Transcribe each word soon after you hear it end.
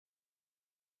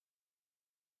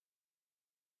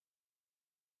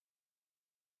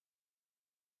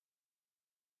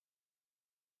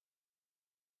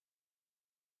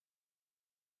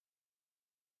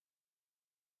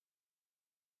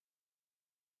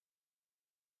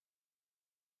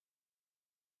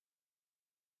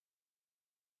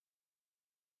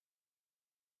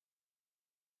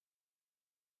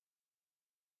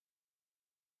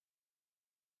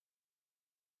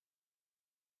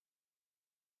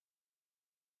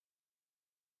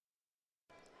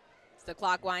As the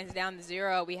clock winds down to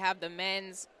 0, we have the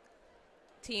men's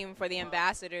team for the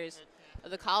ambassadors of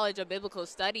the College of Biblical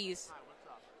Studies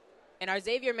and our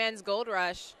Xavier men's Gold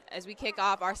Rush as we kick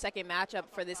off our second matchup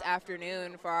for this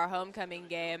afternoon for our homecoming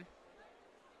game.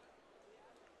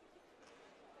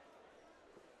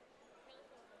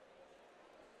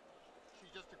 She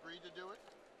just agreed to do it?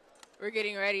 We're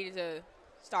getting ready to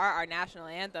start our national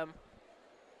anthem.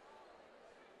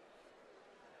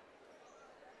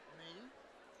 Me?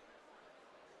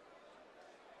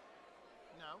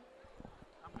 No.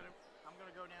 I'm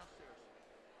gonna go downstairs.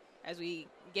 As we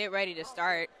get ready to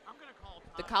start, I'm gonna call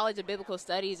the College of Biblical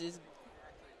Studies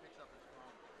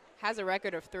has a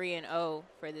record of 3-0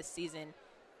 for this season.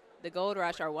 The Gold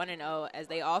Rush are 1-0 as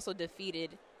they also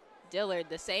defeated Dillard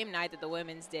the same night that the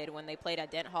women's did when they played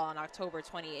at Dent Hall on October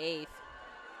 28th.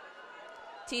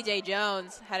 TJ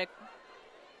Jones had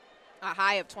a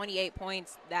high of 28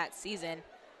 points that season.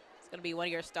 It's going to be one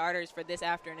of your starters for this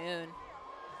afternoon.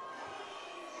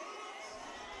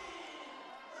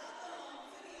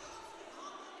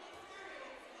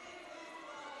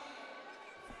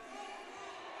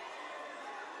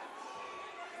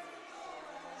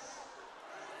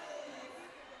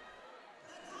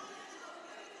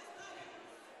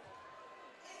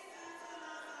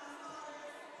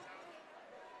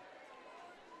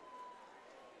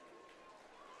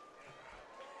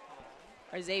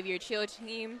 Our Xavier Chill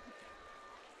team,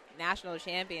 national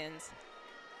champions,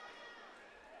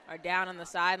 are down on the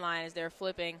sideline as they're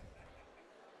flipping,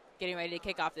 getting ready to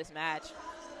kick off this match.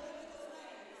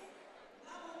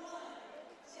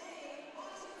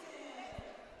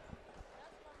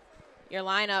 Your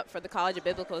lineup for the College of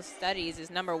Biblical Studies is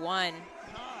number 1,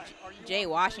 Jay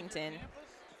Washington.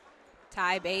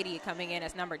 Ty Beatty coming in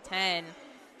as number 10.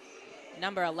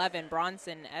 Number 11,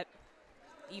 Bronson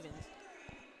Evans.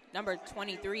 Number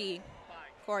 23,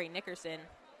 Corey Nickerson,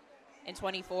 and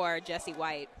 24, Jesse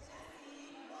White.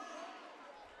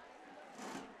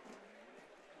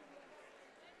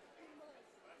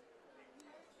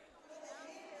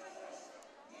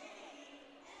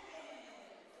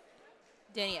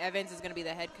 Danny Evans is going to be the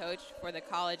head coach for the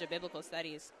College of Biblical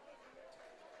Studies.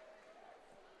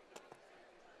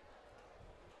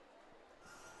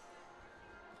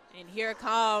 And here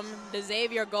come the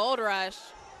Xavier Gold Rush.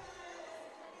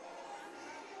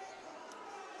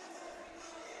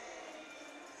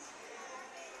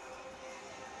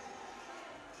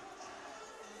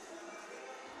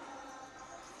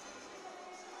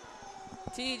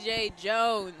 TJ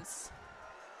Jones,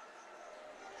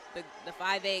 the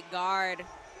 5'8" guard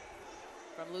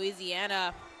from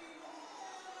Louisiana.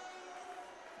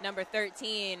 Number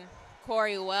 13,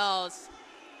 Corey Wells,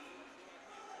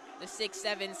 the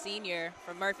 6'7" senior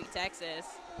from Murphy, Texas.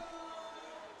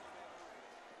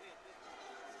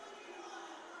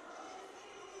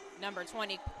 Number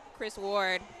 20, Chris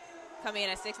Ward, coming in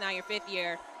at 6'9", your 5th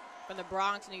year from the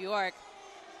Bronx, New York.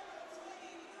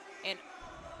 And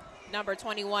number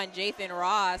 21, Jathan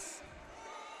Ross,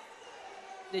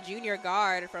 the junior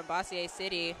guard from Bossier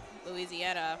City,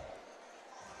 Louisiana.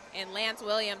 And Lance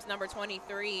Williams, number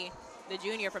 23, the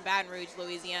junior from Baton Rouge,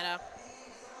 Louisiana.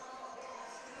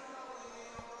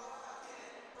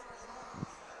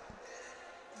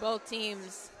 Both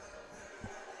teams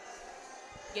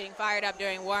getting fired up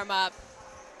during warm-up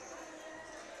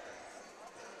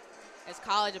as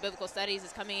College of Biblical Studies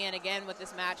is coming in again with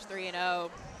this match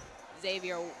 3-0.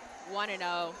 Xavier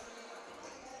 1-0.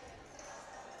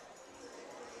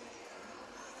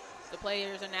 The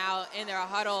players are now in their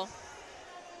huddle.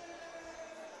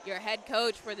 Your head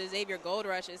coach for the Xavier Gold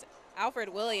Rush is Alfred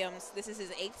Williams. This is his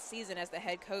 8th season as the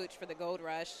head coach for the Gold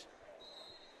Rush.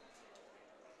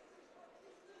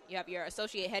 You have your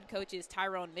associate head coaches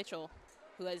Tyrone Mitchell,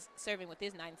 who is serving with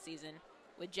his 9th season,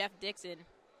 with Jeff Dixon,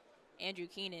 Andrew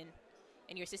Keenan,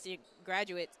 and your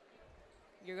graduate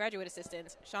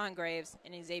assistants, Sean Graves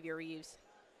and Xavier Reeves,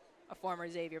 a former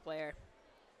Xavier player.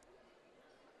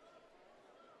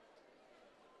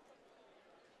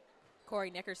 Corey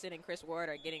Nickerson and Chris Ward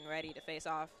are getting ready to face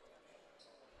off.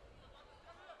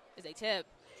 As they tip,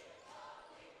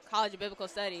 College of Biblical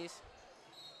Studies.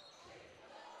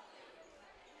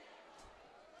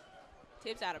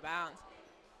 Tips out of bounds.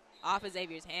 Off of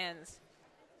Xavier's hands.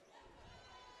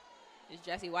 As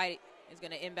Jesse White is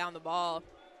going to inbound the ball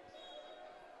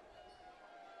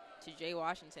to Jay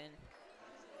Washington.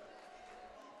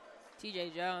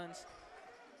 TJ Jones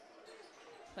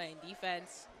playing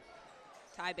defense.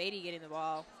 Ty Beatty getting the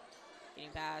ball,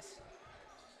 getting past.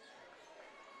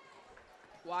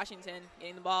 Washington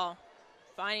getting the ball,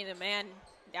 finding the man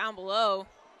down below.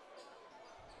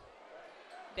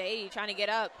 Beatty trying to get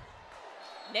up.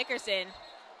 Nickerson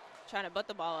trying to put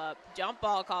the ball up. Jump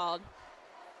ball called.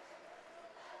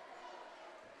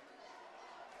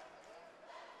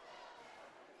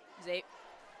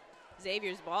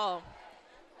 Xavier's ball.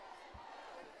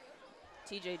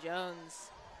 TJ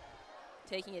Jones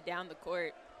taking it down the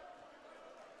court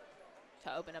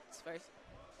to open up this first.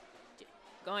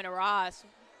 Going to Ross.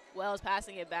 Wells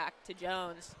passing it back to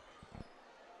Jones.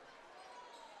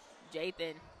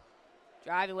 Jathan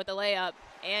driving with the layup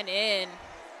and in.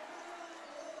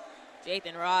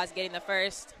 Jathan Ross getting the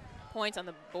first points on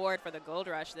the board for the Gold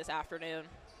Rush this afternoon.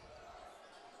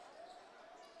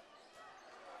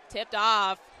 Tipped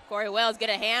off. Corey Wells get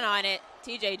a hand on it.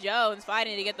 TJ Jones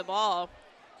fighting to get the ball.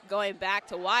 Going back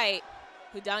to White,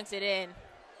 who dunks it in.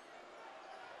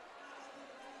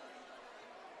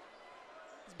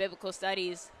 His Biblical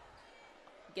Studies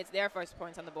gets their first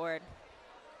points on the board.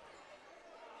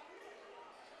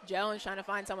 Jones trying to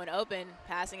find someone open,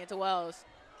 passing it to Wells.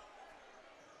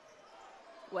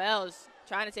 Wells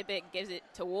trying to tip it, gives it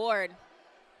to Ward,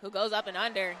 who goes up and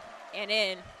under and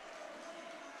in.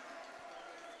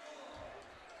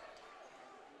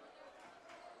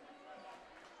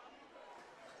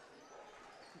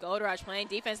 Gold Rush playing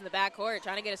defense in the backcourt,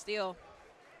 trying to get a steal.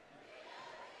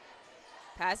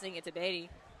 Passing it to Beatty.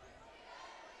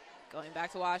 Going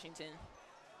back to Washington.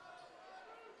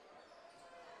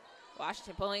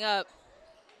 Washington pulling up.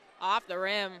 Off the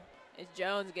rim as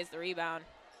Jones gets the rebound.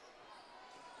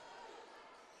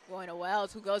 Going to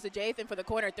Wells, who goes to Jathan for the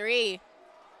corner three.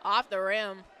 Off the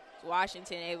rim.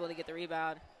 Washington able to get the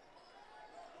rebound.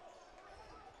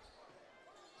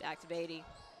 Back to Beatty.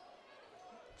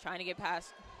 Trying to get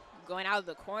past. Going out of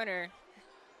the corner.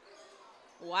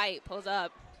 White pulls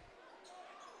up.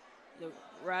 The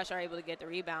Rush are able to get the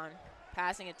rebound.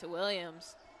 Passing it to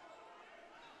Williams.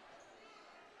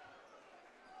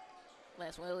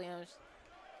 Lance Williams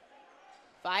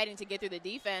fighting to get through the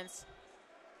defense.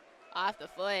 Off the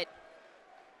foot.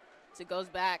 So it goes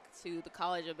back to the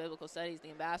College of Biblical Studies, the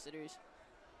Ambassadors.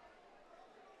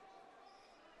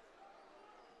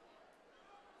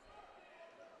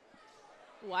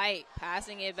 White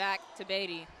passing it back to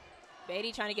Beatty.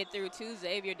 Beatty trying to get through two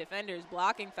Xavier defenders.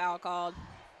 Blocking foul called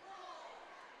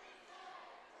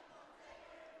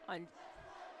on.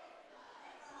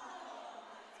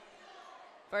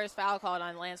 First foul called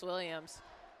on Lance Williams.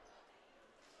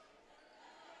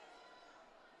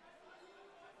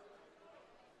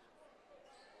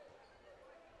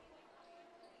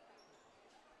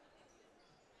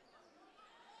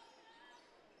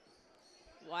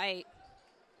 White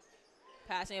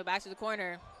passing it back to the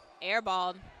corner.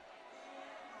 Airballed.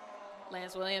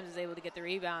 Lance Williams is able to get the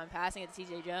rebound. Passing it to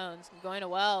TJ Jones. Going to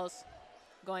Wells.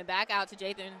 Going back out to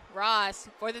Jathan Ross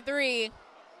for the three.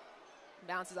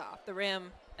 Bounces off the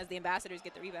rim as the Ambassadors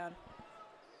get the rebound.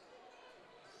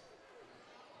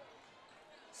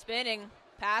 Spinning.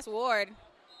 Pass Ward.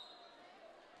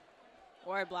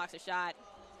 Ward blocks a shot.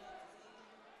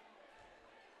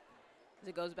 As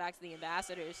it goes back to the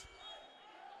Ambassadors.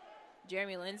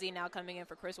 Jeremy Lindsay now coming in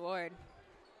for Chris Ward.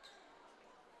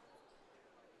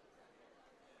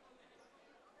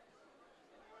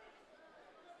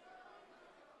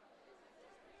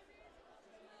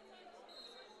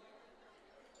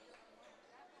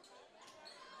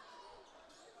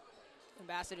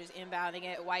 Ambassadors inbounding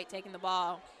it. White taking the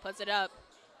ball. Puts it up.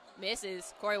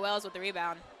 Misses. Corey Wells with the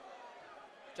rebound.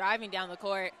 Driving down the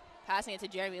court. Passing it to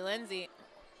Jeremy Lindsay.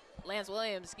 Lance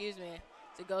Williams, excuse me.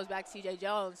 So it goes back to TJ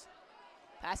Jones.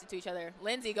 Pass it to each other.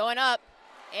 Lindsay going up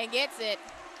and gets it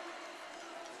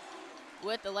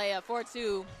with the layup.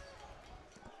 4-2.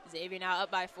 Xavier now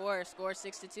up by 4. Score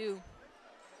 6-2.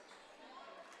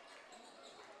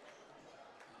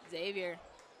 Xavier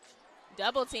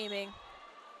double teaming.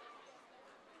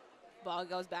 Ball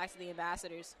goes back to the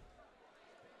Ambassadors.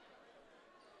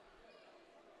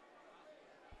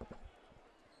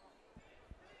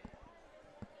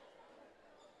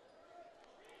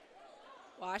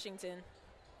 Washington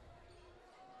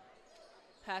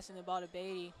passing the ball to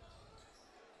Beatty.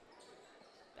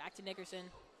 Back to Nickerson.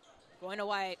 Going to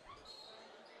White.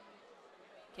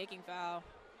 Kicking foul.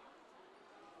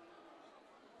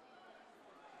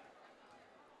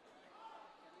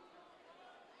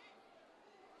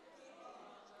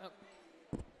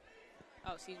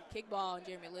 Oh, see, kick ball on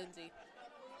Jeremy Lindsay.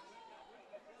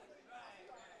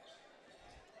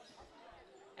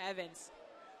 Evans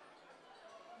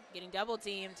getting double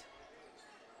teamed.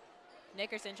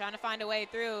 Nickerson trying to find a way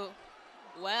through.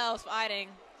 Wells fighting.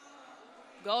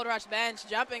 Gold Rush bench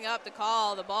jumping up to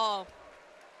call the ball.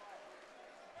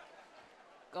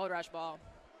 Gold Rush ball.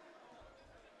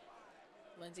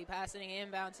 Lindsay passing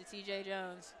inbound to TJ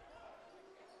Jones.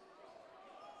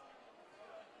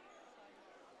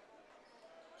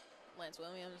 Lance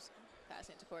Williams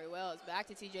passing to Corey Wells. Back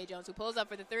to TJ Jones, who pulls up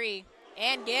for the three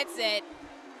and gets it.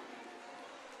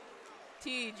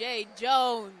 TJ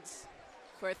Jones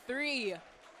for three.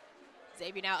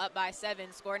 Xavier now up by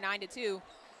 7, score 9-2.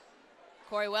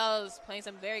 Corey Wells playing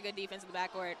some very good defense in the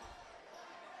backcourt.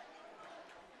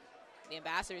 The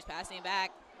Ambassadors passing it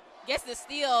back. Gets the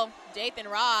steal. Jathan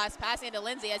Ross passing it to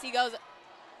Lindsey as he goes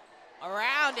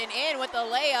around and in with the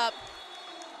layup.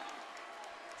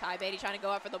 Ty Beatty trying to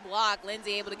go up for the block.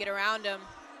 Lindsey able to get around him.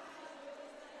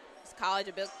 This College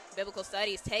of Biblical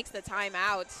Studies takes the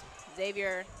timeout.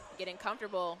 Xavier getting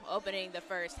comfortable opening the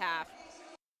first half.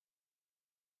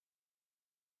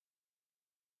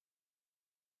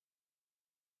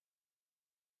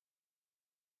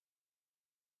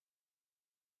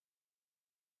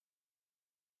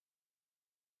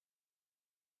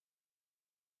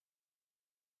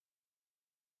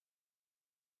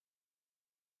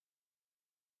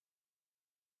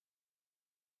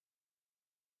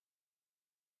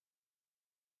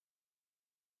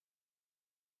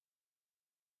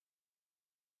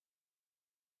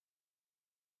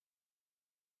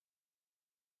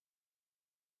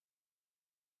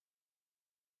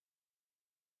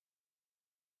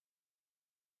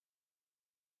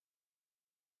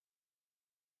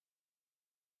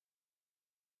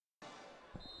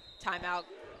 Timeout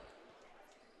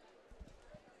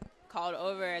called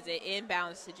over as it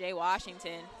inbounds to Jay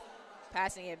Washington.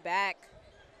 Passing it back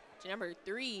to number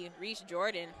 3, Reese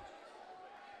Jordan.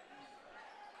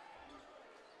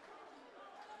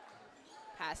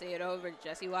 Passing it over to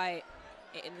Jesse White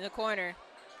in the corner.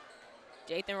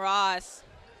 Jathan Ross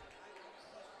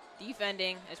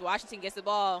defending as Washington gets the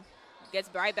ball.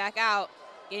 Gets right back out.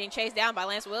 Getting chased down by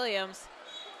Lance Williams.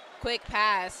 Quick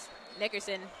pass.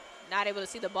 Nickerson not able to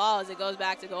see the ball as it goes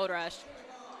back to Gold Rush.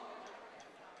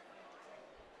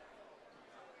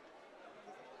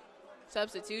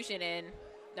 Substitution in,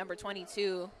 number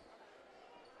 22,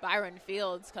 Byron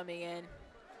Fields coming in.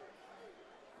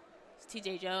 It's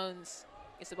TJ Jones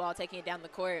gets the ball, taking it down the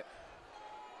court.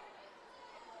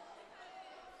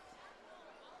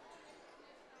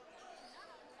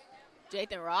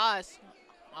 Jathan Ross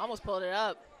almost pulled it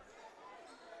up.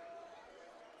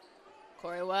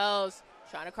 Corey Wells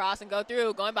trying to cross and go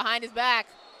through, going behind his back.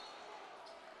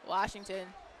 Washington.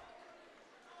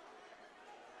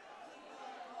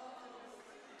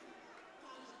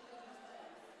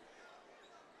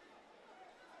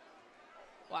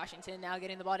 Washington now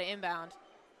getting the ball to inbound.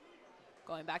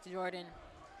 Going back to Jordan.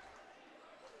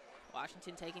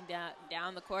 Washington taking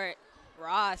down the court.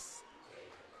 Ross.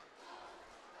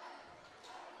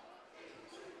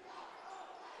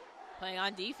 Playing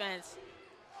on defense.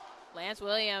 Lance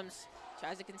Williams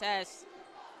tries to contest.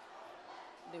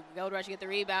 The Gold Rush get the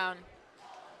rebound.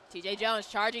 TJ Jones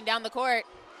charging down the court.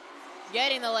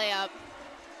 Getting the layup.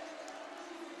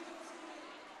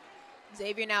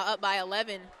 Xavier now up by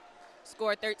 11.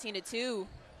 Score 13-2.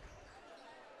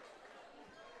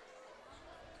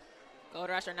 Gold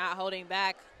Rush are not holding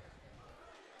back.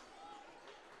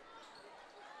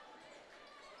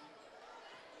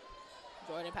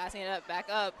 Jordan passing it up, back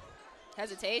up.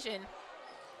 Hesitation.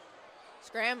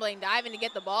 Scrambling, diving to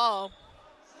get the ball.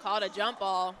 Called a jump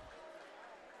ball.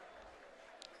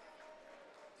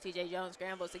 TJ Jones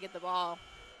scrambles to get the ball.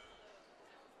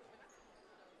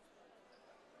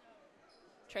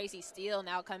 Tracy Steele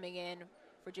now coming in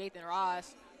for Jathan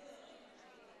Ross.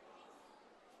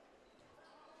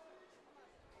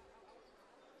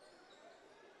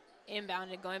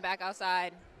 Inbounded, going back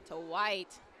outside to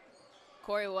White.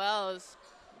 Corey Wells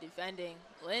defending.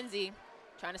 Lindsey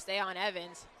trying to stay on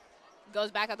Evans. Goes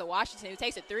back out to Washington, who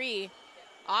takes a three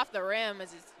off the rim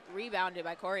as it's rebounded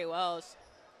by Corey Wells.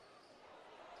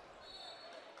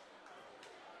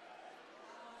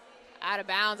 Out of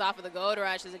bounds off of the Gold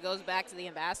Rush as it goes back to the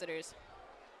Ambassadors.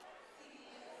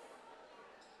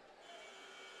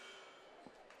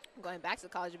 Going back to the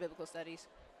College of Biblical Studies.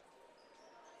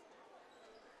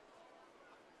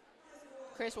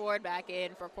 Chris Ward back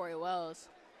in for Corey Wells.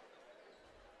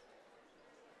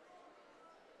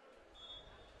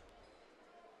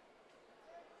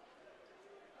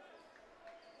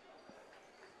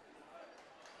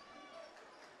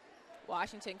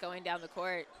 Washington going down the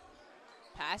court.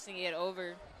 Passing it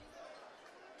over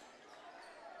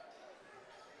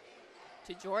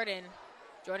to Jordan.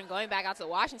 Jordan going back out to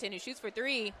Washington, who shoots for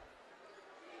three.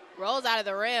 Rolls out of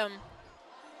the rim.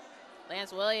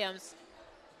 Lance Williams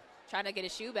trying to get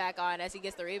his shoe back on as he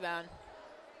gets the rebound.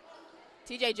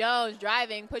 TJ Jones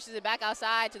driving, pushes it back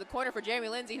outside to the corner for Jeremy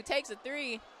Lindsey, who takes a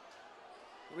three.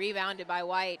 Rebounded by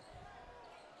White.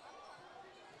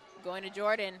 Going to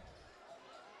Jordan.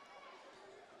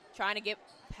 Trying to get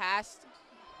past,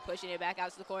 pushing it back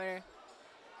out to the corner.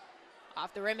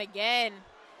 Off the rim again.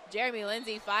 Jeremy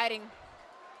Lindsay fighting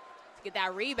to get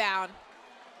that rebound.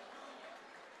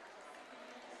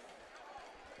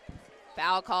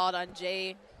 Foul called on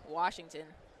Jay Washington.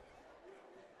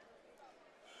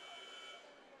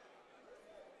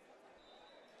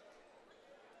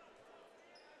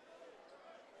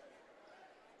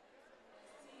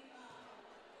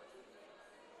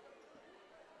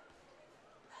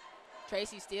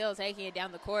 Tracy Steele taking it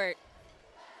down the court.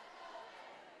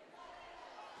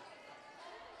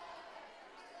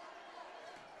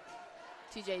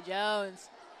 TJ Jones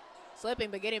slipping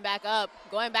but getting back up.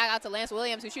 Going back out to Lance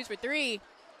Williams, who shoots for three.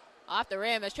 Off the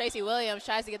rim as Tracy Williams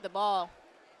tries to get the ball.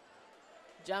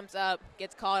 Jumps up,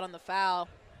 gets called on the foul.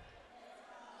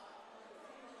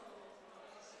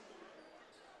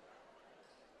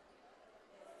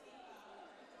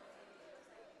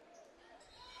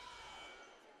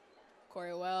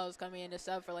 Corey Wells coming in to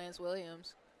sub for Lance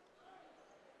Williams.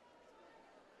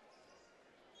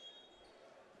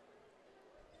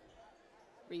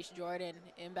 Reese Jordan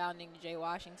inbounding to Jay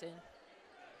Washington.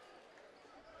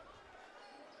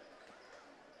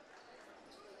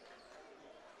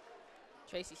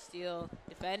 Tracy Steele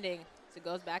defending, so it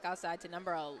goes back outside to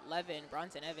number 11,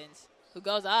 Bronson Evans, who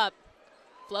goes up,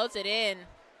 floats it in.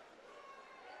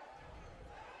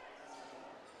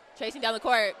 Chasing down the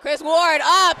court, Chris Ward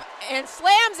up and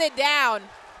slams it down.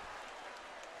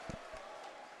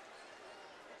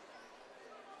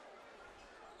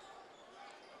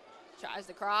 Tries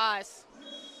to cross.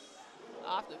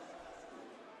 Off the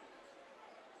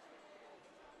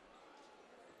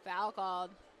foul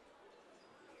called.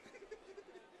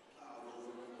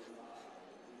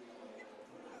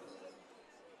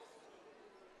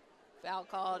 Foul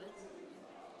called.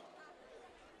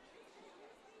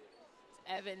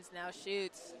 Evans now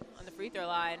shoots on the free throw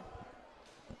line.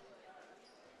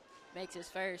 Makes his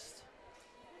first.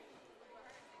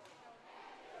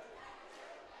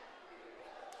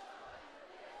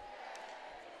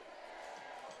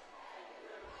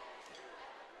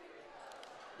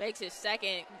 Makes his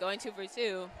second, going 2 for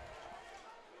 2.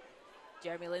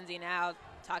 Jeremy Lindsay now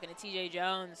talking to TJ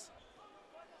Jones.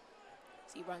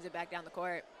 So he runs it back down the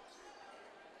court.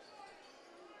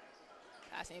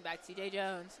 Passing it back to TJ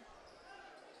Jones.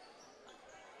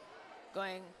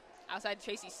 Going outside to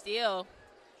Tracy Steele.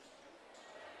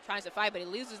 Tries to fight, but he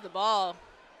loses the ball.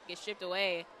 Gets shipped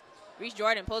away. Reese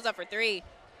Jordan pulls up for three.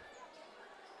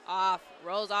 Off,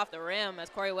 rolls off the rim as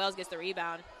Corey Wells gets the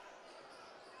rebound.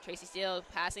 Tracy Steele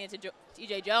passing it to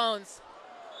TJ Jones.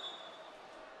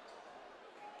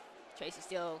 Tracy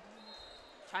Steele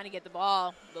trying to get the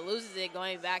ball, but loses it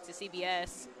going back to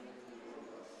CBS.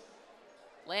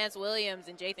 Lance Williams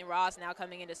and Jathan Ross now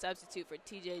coming in to substitute for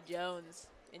TJ Jones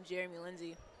and Jeremy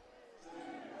Lindsay.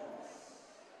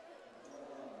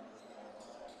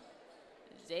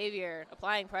 Xavier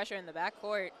applying pressure in the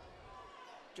backcourt.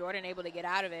 Jordan able to get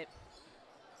out of it.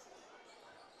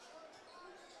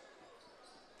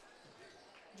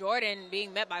 Jordan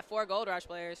being met by 4 Gold Rush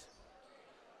players.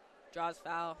 Draws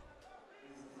foul.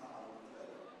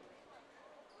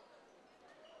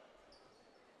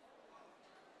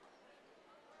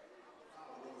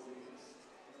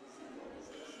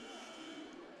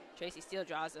 Tracy Steele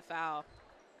draws the foul.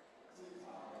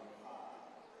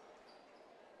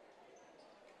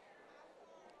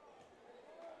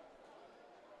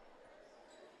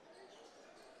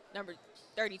 Number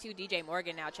 32, DJ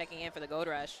Morgan, now checking in for the Gold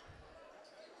Rush.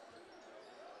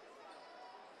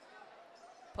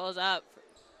 Pulls up.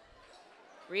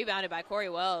 Rebounded by Corey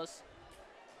Wells.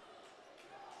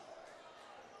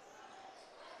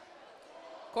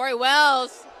 Corey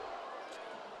Wells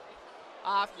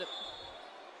off the,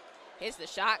 hits the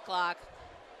shot clock.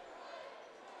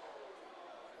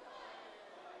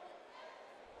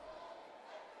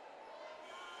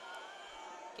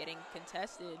 Getting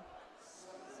contested.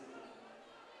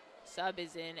 Sub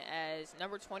is in as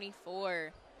number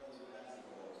 24.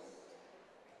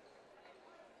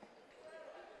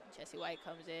 Jesse White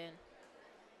comes in.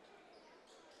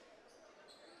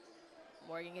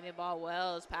 Morgan getting the ball.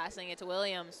 Wells passing it to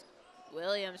Williams.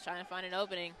 Williams trying to find an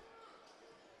opening.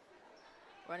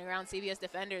 Running around CBS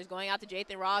defenders. Going out to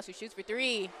Jathan Ross, who shoots for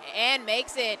 3 and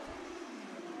makes it.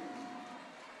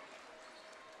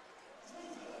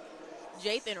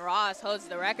 Jathan Ross holds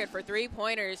the record for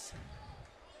 3-pointers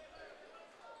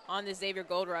on the Xavier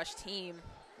Gold Rush team.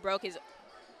 Broke his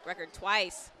record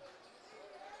twice.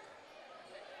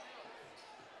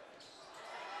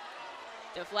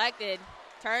 Deflected,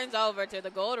 turns over to the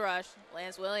Gold Rush,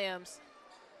 Lance Williams.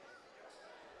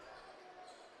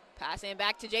 Passing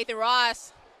back to Jathan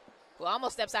Ross, who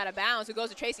almost steps out of bounds, who goes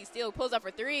to Tracy Steele, who pulls up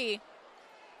for three.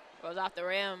 Goes off the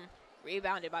rim,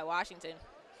 rebounded by Washington.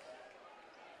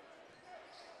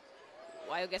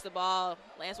 White gets the ball.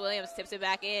 Lance Williams tips it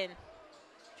back in.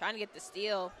 Trying to get the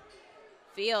steal.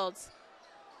 Fields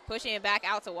pushing it back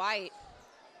out to White.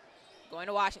 Going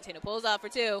to Washington, who pulls up for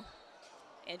two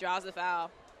and draws the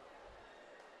foul.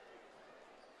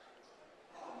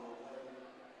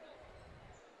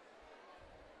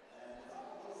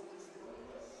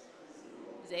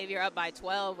 Xavier up by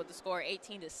 12 with the score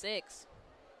 18-6.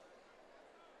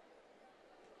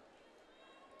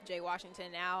 Jay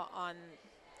Washington now on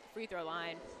the free throw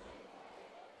line.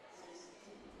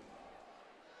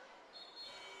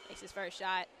 Makes his first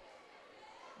shot.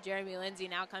 Jeremy Lindsay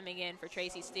now coming in for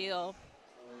Tracy Steele.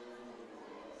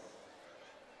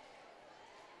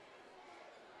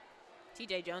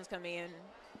 TJ Jones coming in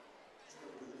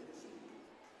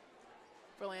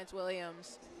for Lance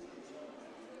Williams.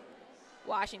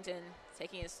 Washington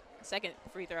taking his second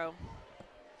free throw.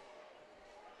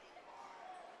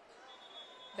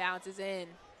 Bounces in.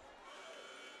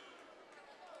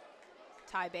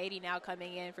 Ty Beatty now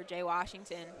coming in for Jay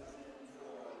Washington.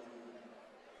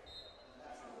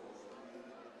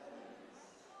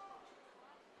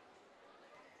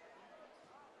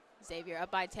 Xavier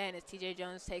up by 10 as TJ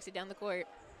Jones takes it down the court.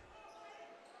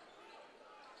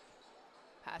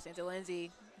 Passing to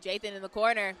Lindsay. Jathan in the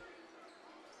corner.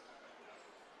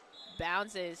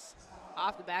 Bounces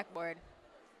off the backboard.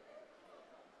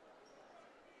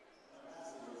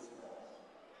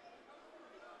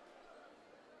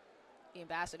 The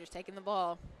Ambassadors taking the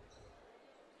ball.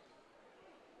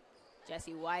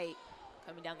 Jesse White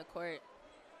coming down the court.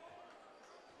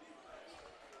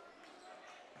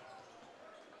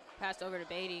 Passed over to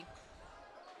Beatty.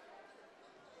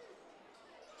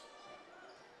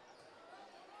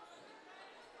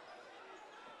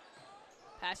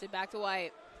 Pass it back to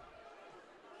White.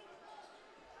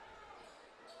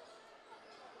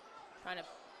 Trying to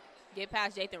get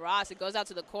past Jathan Ross. It goes out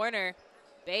to the corner.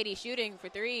 Beatty shooting for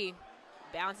three.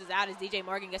 Bounces out as DJ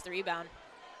Morgan gets the rebound.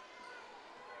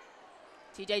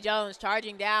 TJ Jones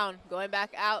charging down, going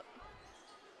back out.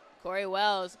 Corey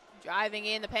Wells driving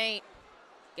in the paint.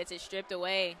 Gets it stripped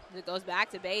away. It goes back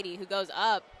to Beatty, who goes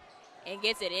up and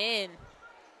gets it in.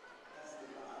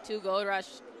 Two Gold Rush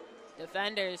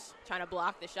defenders trying to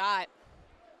block the shot.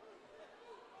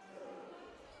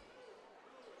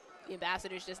 The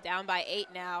Ambassadors just down by 8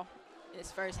 now in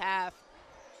this first half.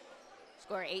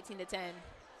 Score 18-10.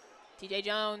 TJ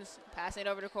Jones passing it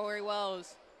over to Corey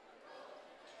Wells.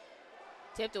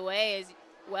 Tipped away as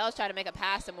Wells tried to make a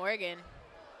pass to Morgan.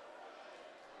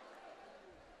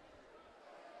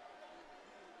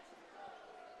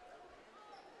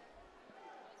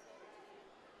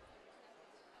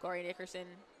 Corey Nickerson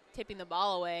tipping the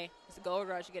ball away. It's a Gold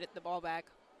Rush to get the ball back.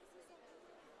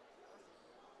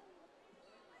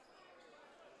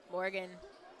 Morgan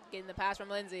getting the pass from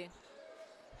Lindsay.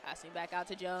 Passing back out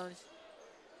to Jones.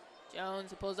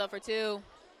 Jones pulls up for two.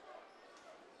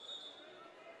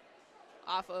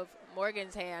 Off of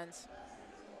Morgan's hands.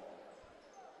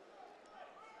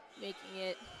 Making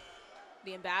it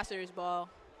the Ambassadors' ball.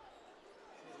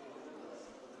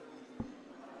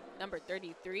 Number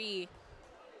 33,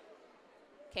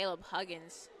 Caleb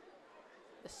Huggins,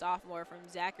 the sophomore from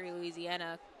Zachary,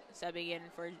 Louisiana, subbing in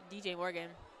for DJ Morgan.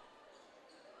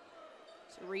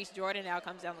 So Reese Jordan now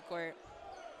comes down the court.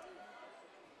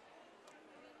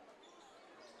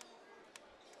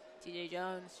 TJ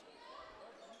Jones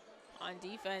on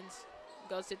defense,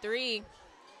 goes to three,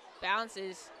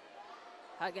 bounces.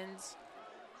 Huggins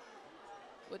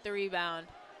with the rebound,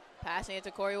 passing it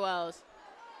to Corey Wells.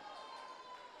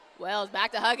 Wells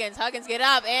back to Huggins. Huggins get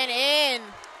up and in.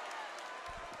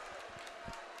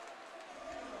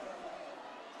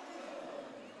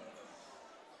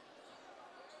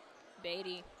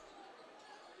 Beatty.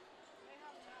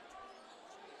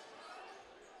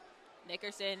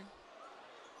 Nickerson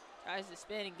tries to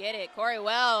spin and get it. Corey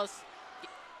Wells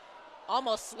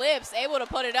almost slips, able to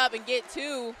put it up and get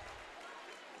two.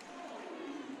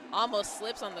 Almost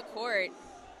slips on the court.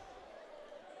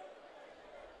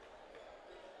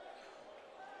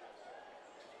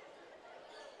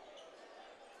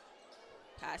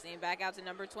 Passing back out to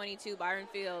number 22, Byron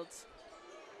Fields.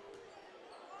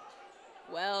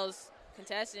 Wells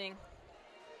contesting.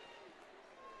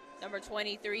 Number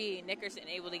 23, Nickerson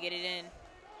able to get it in.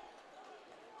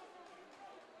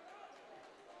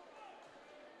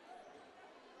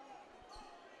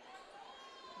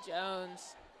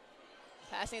 Jones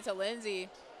passing it to Lindsay.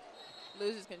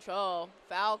 Loses control.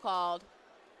 Foul called.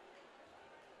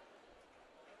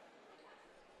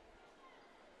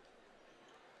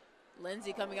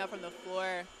 Lindsay coming up from the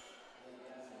floor,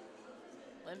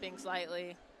 limping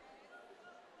slightly.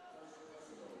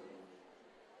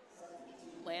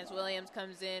 Lance Williams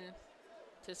comes in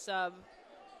to sub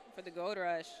for the Gold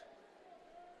Rush.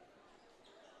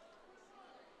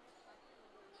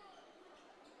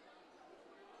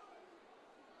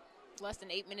 Less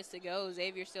than 8 minutes to go.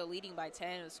 Xavier still leading by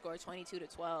 10 with a score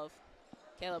 22-12.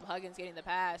 Caleb Huggins getting the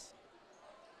pass.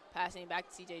 Passing back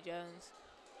to CJ Jones.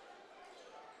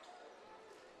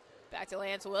 Back to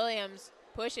Lance Williams.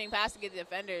 Pushing past to get the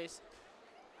defenders.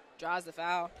 Draws the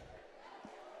foul.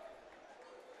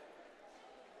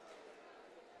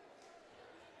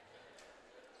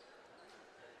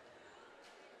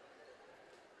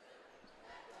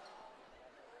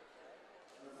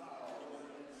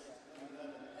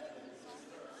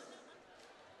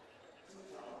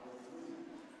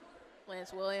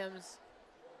 Lance Williams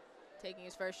taking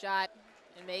his first shot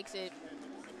and makes it.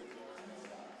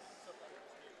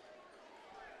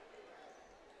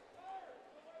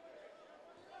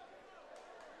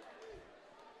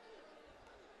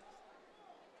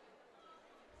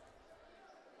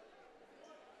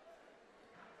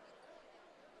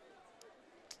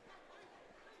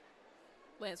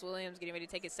 Lance Williams getting ready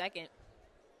to take his second.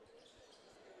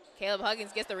 Caleb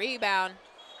Huggins gets the rebound.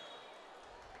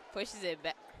 Pushes it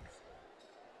back.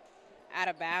 Out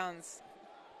of bounds.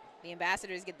 The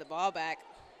Ambassadors get the ball back.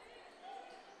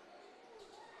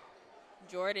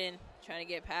 Jordan trying to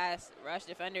get past rush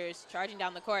defenders, charging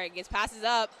down the court, gets passes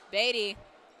up. Beatty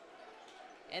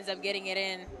ends up getting it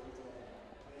in.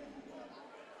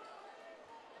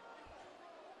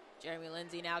 Jeremy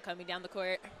Lindsay now coming down the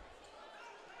court.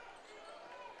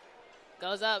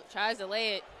 Goes up, tries to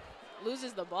lay it,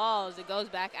 loses the ball as it goes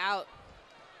back out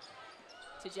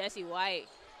to Jesse White.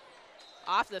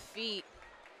 Off the feet,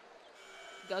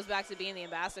 goes back to being the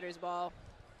Ambassadors' ball.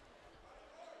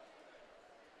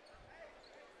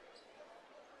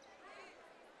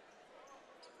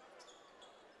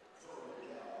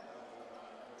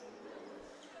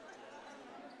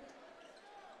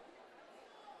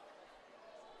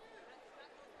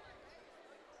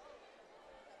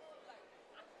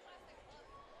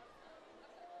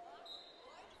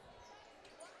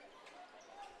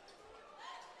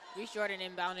 Reese Jordan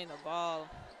inbounding the ball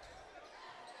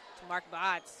to Mark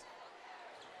Botts.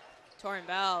 Torrin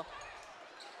Bell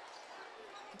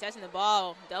contesting the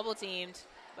ball, double teamed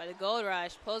by the Gold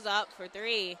Rush. Pulls up for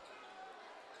three.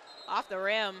 Off the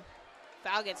rim.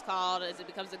 Foul gets called as it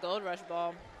becomes the Gold Rush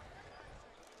ball.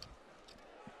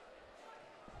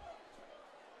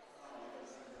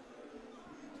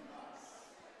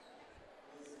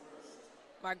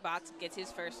 Mark Botts gets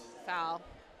his first foul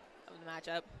of the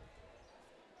matchup.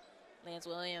 Lance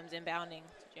Williams inbounding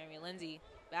to Jeremy Lindsay.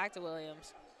 Back to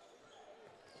Williams.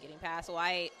 Getting past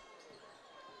White.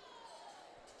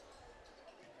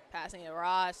 Passing to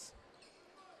Ross.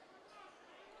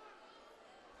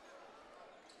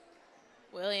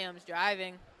 Williams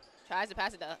driving. Tries to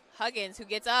pass it to Huggins, who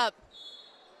gets up.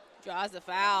 Draws the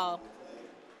foul.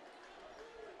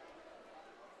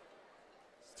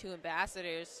 It's two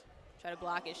Ambassadors. Try to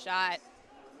block his shot.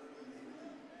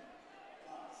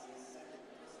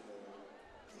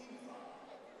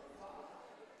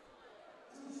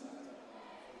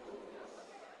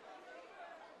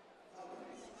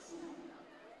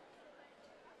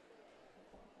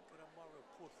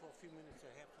 For a few minutes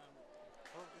at halftime.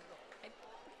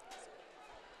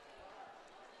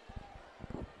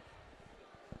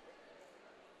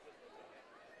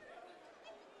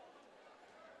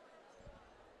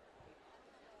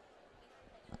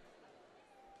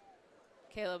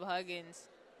 Caleb Huggins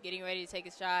getting ready to take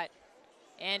a shot.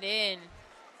 And in.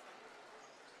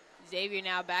 Xavier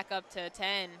now back up to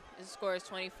 10. The score is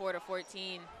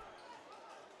 24-14.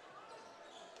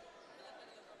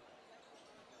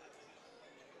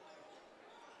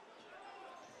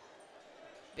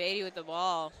 Beatty with the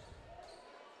ball.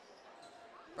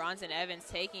 Bronson Evans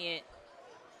taking it.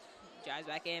 Drives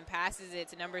back in, passes it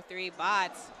to number 3,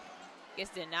 Botts. Gets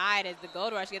denied as the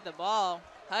Gold Rush get the ball.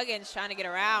 Huggins trying to get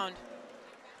around.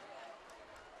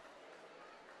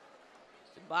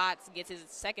 Botts gets his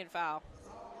second foul.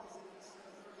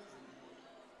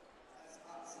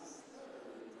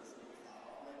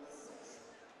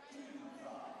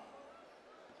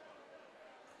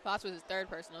 Botts with his third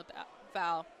personal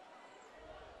foul.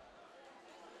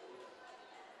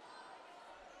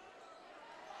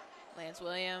 Lance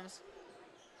Williams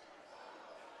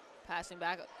passing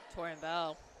back Torrin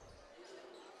Bell.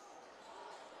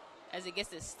 As it gets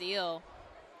to steal,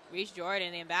 Reese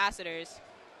Jordan, the Ambassadors,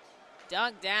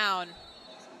 dunked down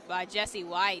by Jesse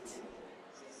White.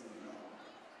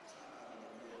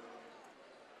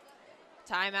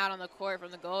 Timeout on the court from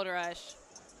the Gold Rush.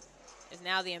 As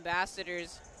now the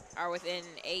Ambassadors are within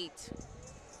 8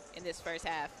 in this first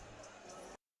half.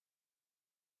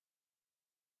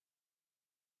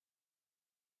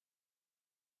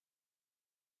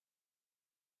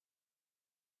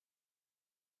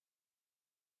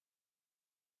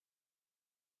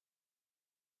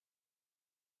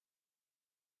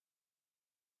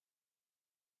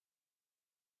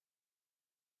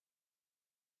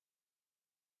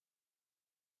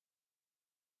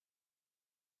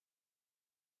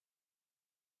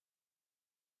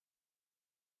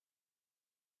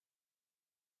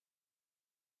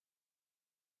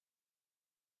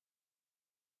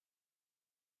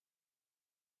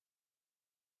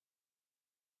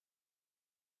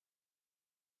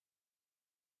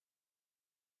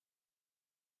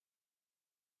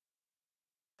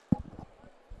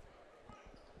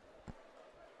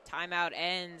 Timeout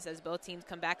ends as both teams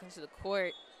come back into the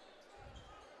court.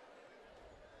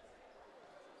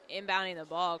 Inbounding the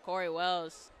ball, Corey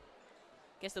Wells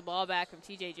gets the ball back from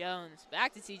TJ Jones.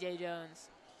 Back to TJ Jones.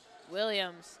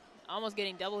 Williams almost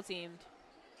getting double teamed.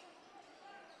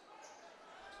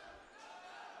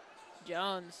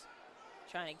 Jones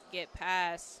trying to get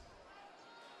past.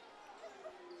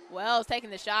 Wells taking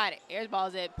the shot.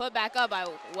 Airballs it. Put back up by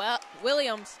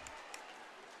Williams.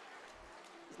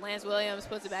 Lance Williams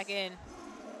puts it back in.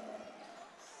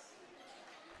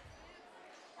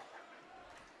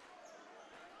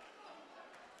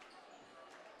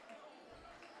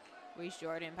 Reese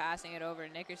Jordan passing it over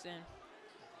to Nickerson.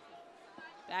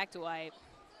 Back to White.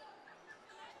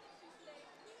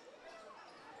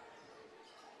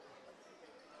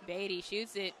 Beatty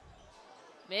shoots it.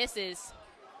 Misses.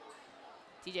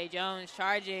 TJ Jones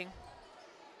charging.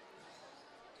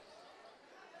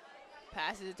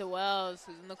 Passes it to Wells,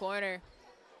 who's in the corner.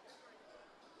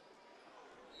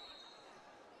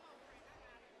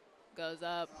 Goes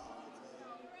up.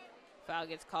 Foul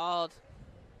gets called.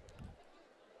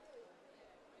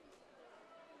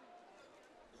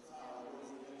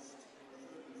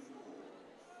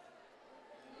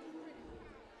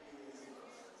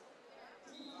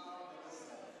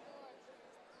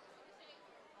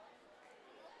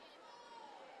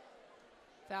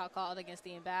 Foul called against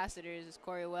the Ambassadors as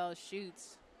Corey Wells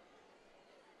shoots.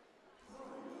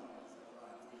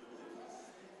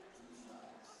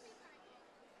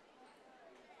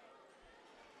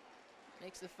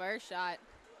 Makes the first shot.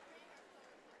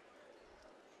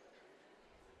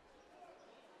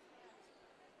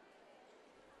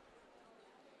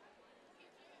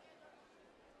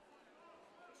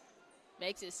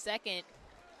 Makes his second.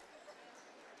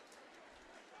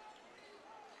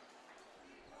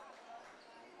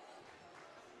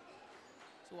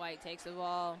 White takes the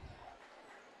ball.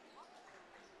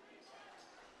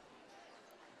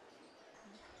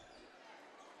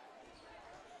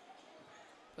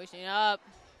 Pushing up.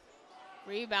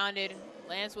 Rebounded.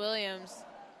 Lance Williams.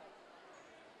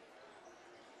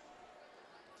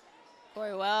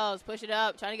 Corey Wells, push it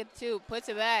up. Trying to get the 2. Puts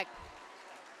it back.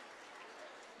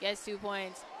 Gets 2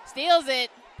 points. Steals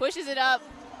it. Pushes it up.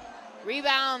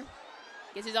 Rebound.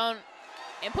 Gets his own.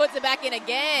 And puts it back in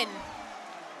again.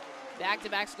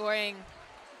 Back-to-back scoring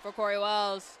for Corey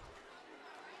Wells.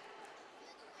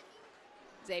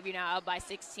 Xavier now up by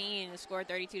 16. The score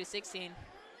 32-16.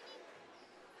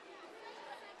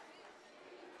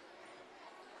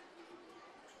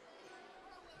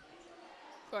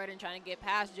 Gordon trying to get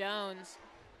past Jones.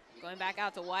 Going back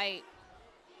out to White.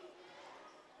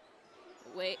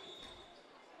 Wait.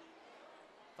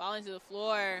 Falling to the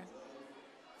floor.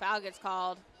 Foul gets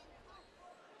called.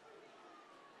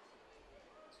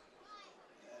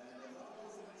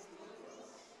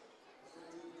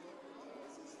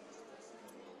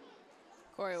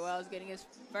 Corey Wells getting his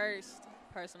first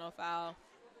personal foul.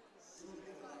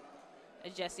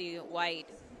 As Jesse White,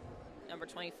 number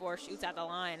 24, shoots at the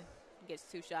line. Gets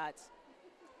 2 shots.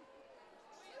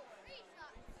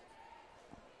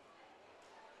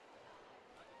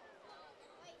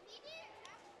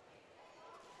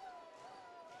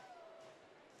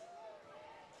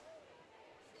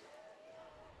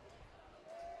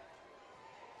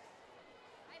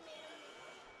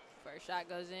 First shot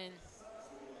goes in.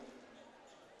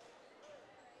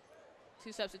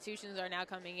 2 substitutions are now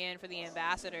coming in for the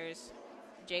Ambassadors.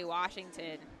 Jay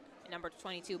Washington and number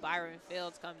 22, Byron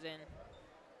Fields, comes in.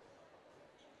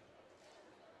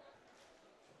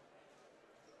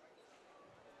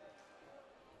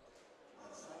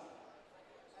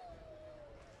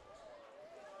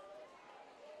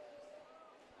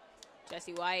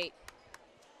 Jesse White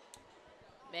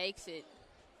makes it.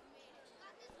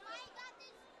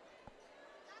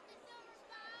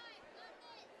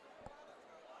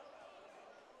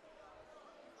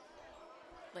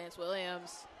 Lance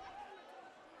Williams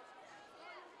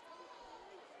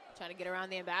trying to get around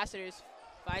the Ambassadors.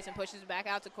 Fights and pushes back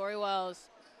out to Corey Wells.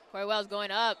 Corey Wells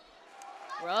going up.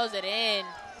 Rolls it in.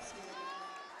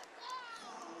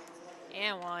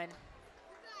 And one.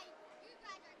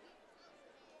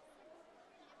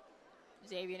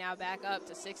 Xavier now back up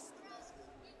to 6.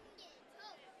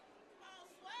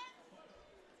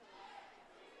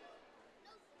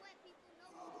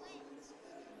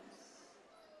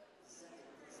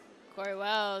 Corey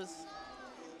Wells.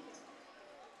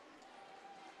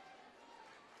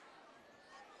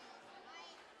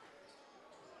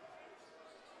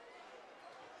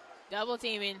 Double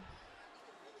teaming.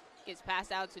 Gets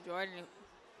passed out to Jordan.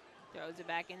 Throws it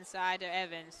back inside to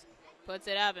Evans. Puts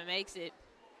it up and makes it.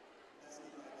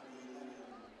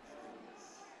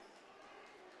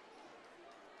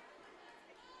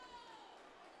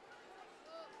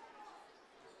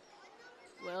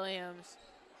 Williams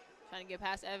trying to get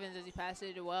past Evans as he passes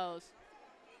it to Wells.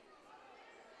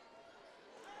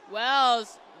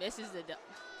 Wells misses the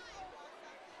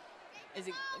as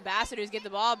the Ambassadors get the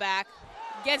ball back.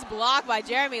 Gets blocked by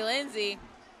Jeremy Lindsay.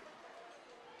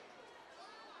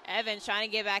 Evans trying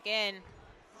to get back in.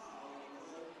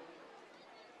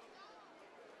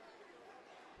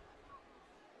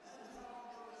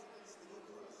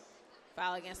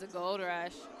 Foul against the Gold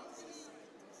Rush.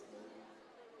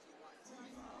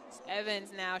 It's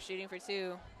Evans now shooting for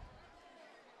 2.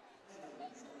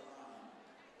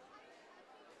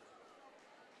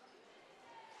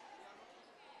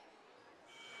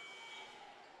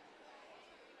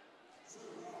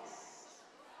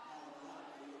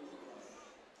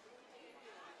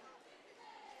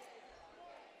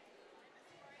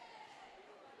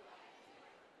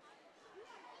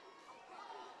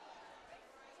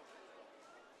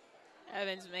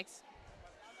 Evans makes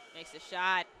the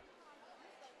shot.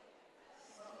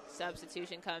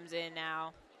 Substitution comes in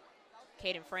now.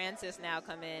 Caden Francis now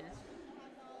come in.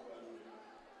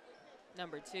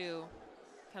 Number 2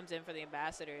 comes in for the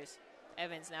Ambassadors.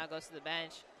 Evans now goes to the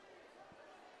bench.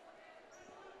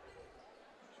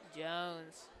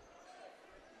 Jones.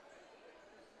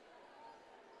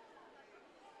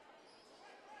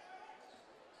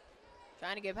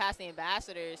 Trying to get past the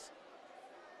Ambassadors.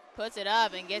 Puts it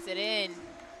up and gets it in.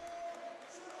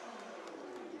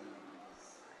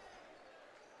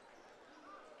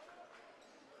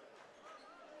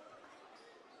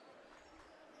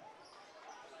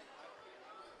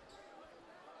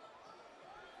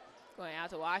 Going out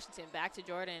to Washington, back to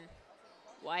Jordan.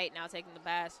 White now taking the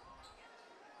pass.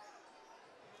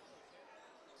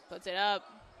 Puts it up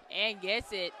and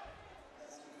gets it.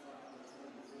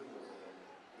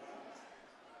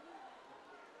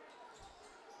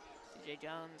 CJ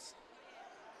Jones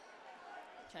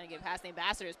trying to get past the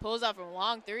Ambassadors. Pulls up from a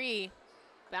long 3.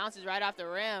 Bounces right off the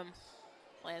rim.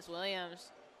 Lance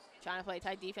Williams trying to play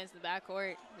tight defense in the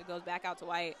backcourt. It goes back out to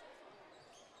White.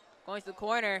 Going to the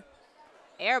corner.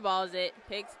 Airballs it.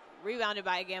 Rebounded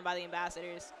again by the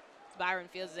Ambassadors. Byron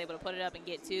Fields is able to put it up and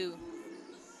get 2.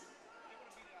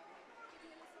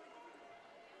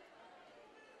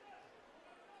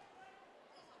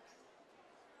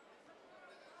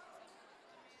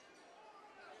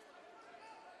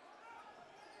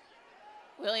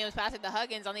 Williams passes it to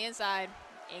Huggins on the inside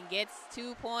and gets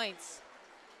 2 points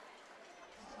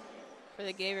for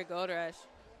the Xavier Gold Rush.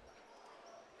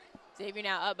 Xavier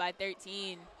now up by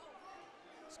 13.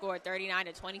 Scored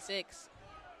 39-26.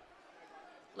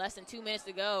 Less than 2 minutes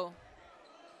to go.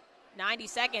 90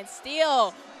 seconds.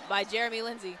 Steal by Jeremy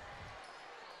Lindsay.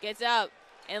 Gets up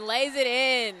and lays it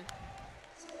in.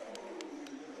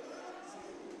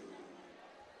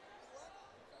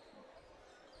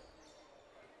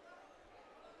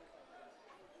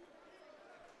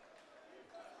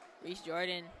 Reese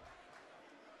Jordan.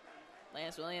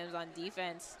 Lance Williams on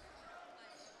defense.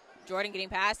 Jordan getting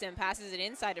past him, passes it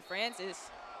inside to Francis.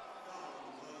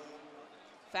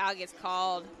 Foul gets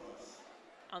called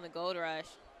on the Gold Rush.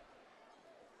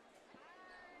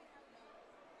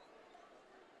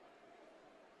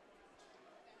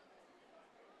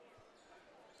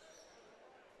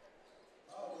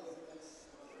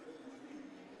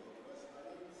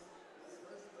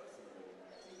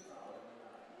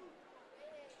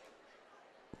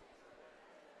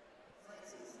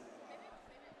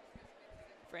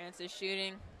 Francis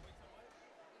shooting.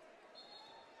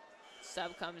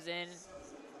 Sub comes in.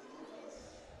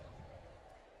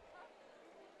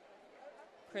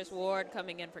 Chris Ward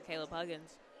coming in for Caleb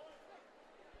Huggins.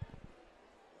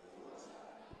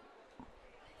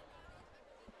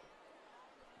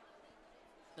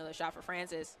 Another shot for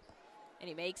Francis, and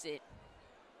he makes it.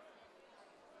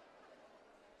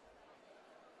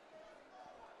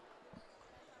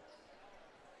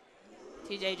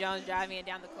 TJ Jones driving it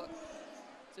down the court.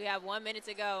 So we have 1 minute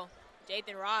to go.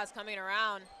 Jathan Ross coming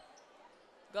around.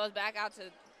 Goes back out to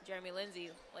Jeremy Lindsay.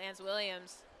 Lance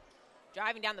Williams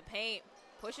driving down the paint.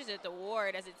 Pushes it to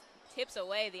Ward as it tips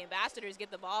away. The Ambassadors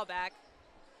get the ball back.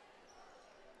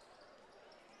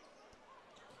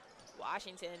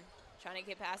 Washington trying to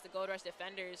get past the Gold Rush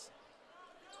defenders.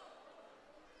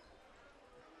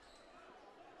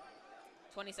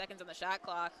 20 seconds on the shot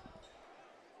clock.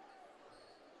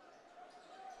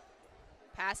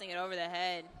 Passing it over the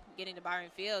head, getting to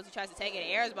Byron Fields. He tries to take it,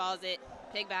 airs balls it,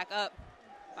 picked back up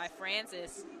by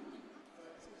Francis.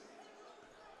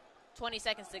 20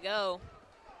 seconds to go.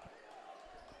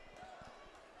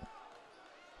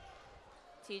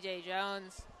 TJ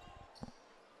Jones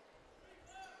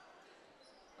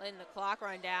letting the clock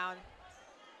run down.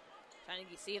 Trying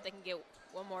to see if they can get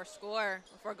one more score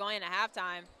before going into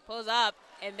halftime. Pulls up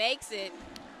and makes it.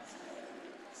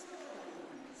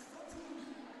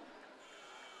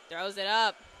 Throws it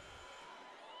up.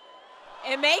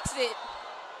 It makes it.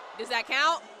 Does that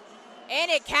count?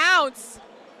 And it counts.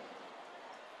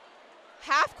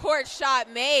 Half-court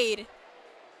shot made.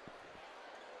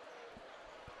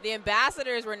 The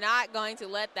Ambassadors were not going to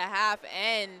let the half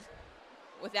end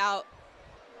without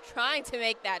trying to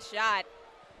make that shot.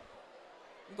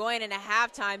 Going into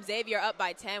halftime, Xavier up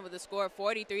by 10 with a score of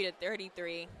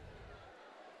 43-33.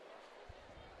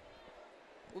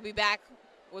 We'll be back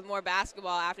with more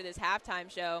basketball after this halftime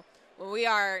show when we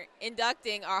are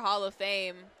inducting our Hall of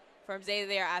Fame from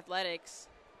Xavier Athletics.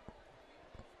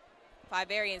 5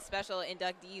 very special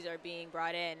inductees are being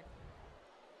brought in.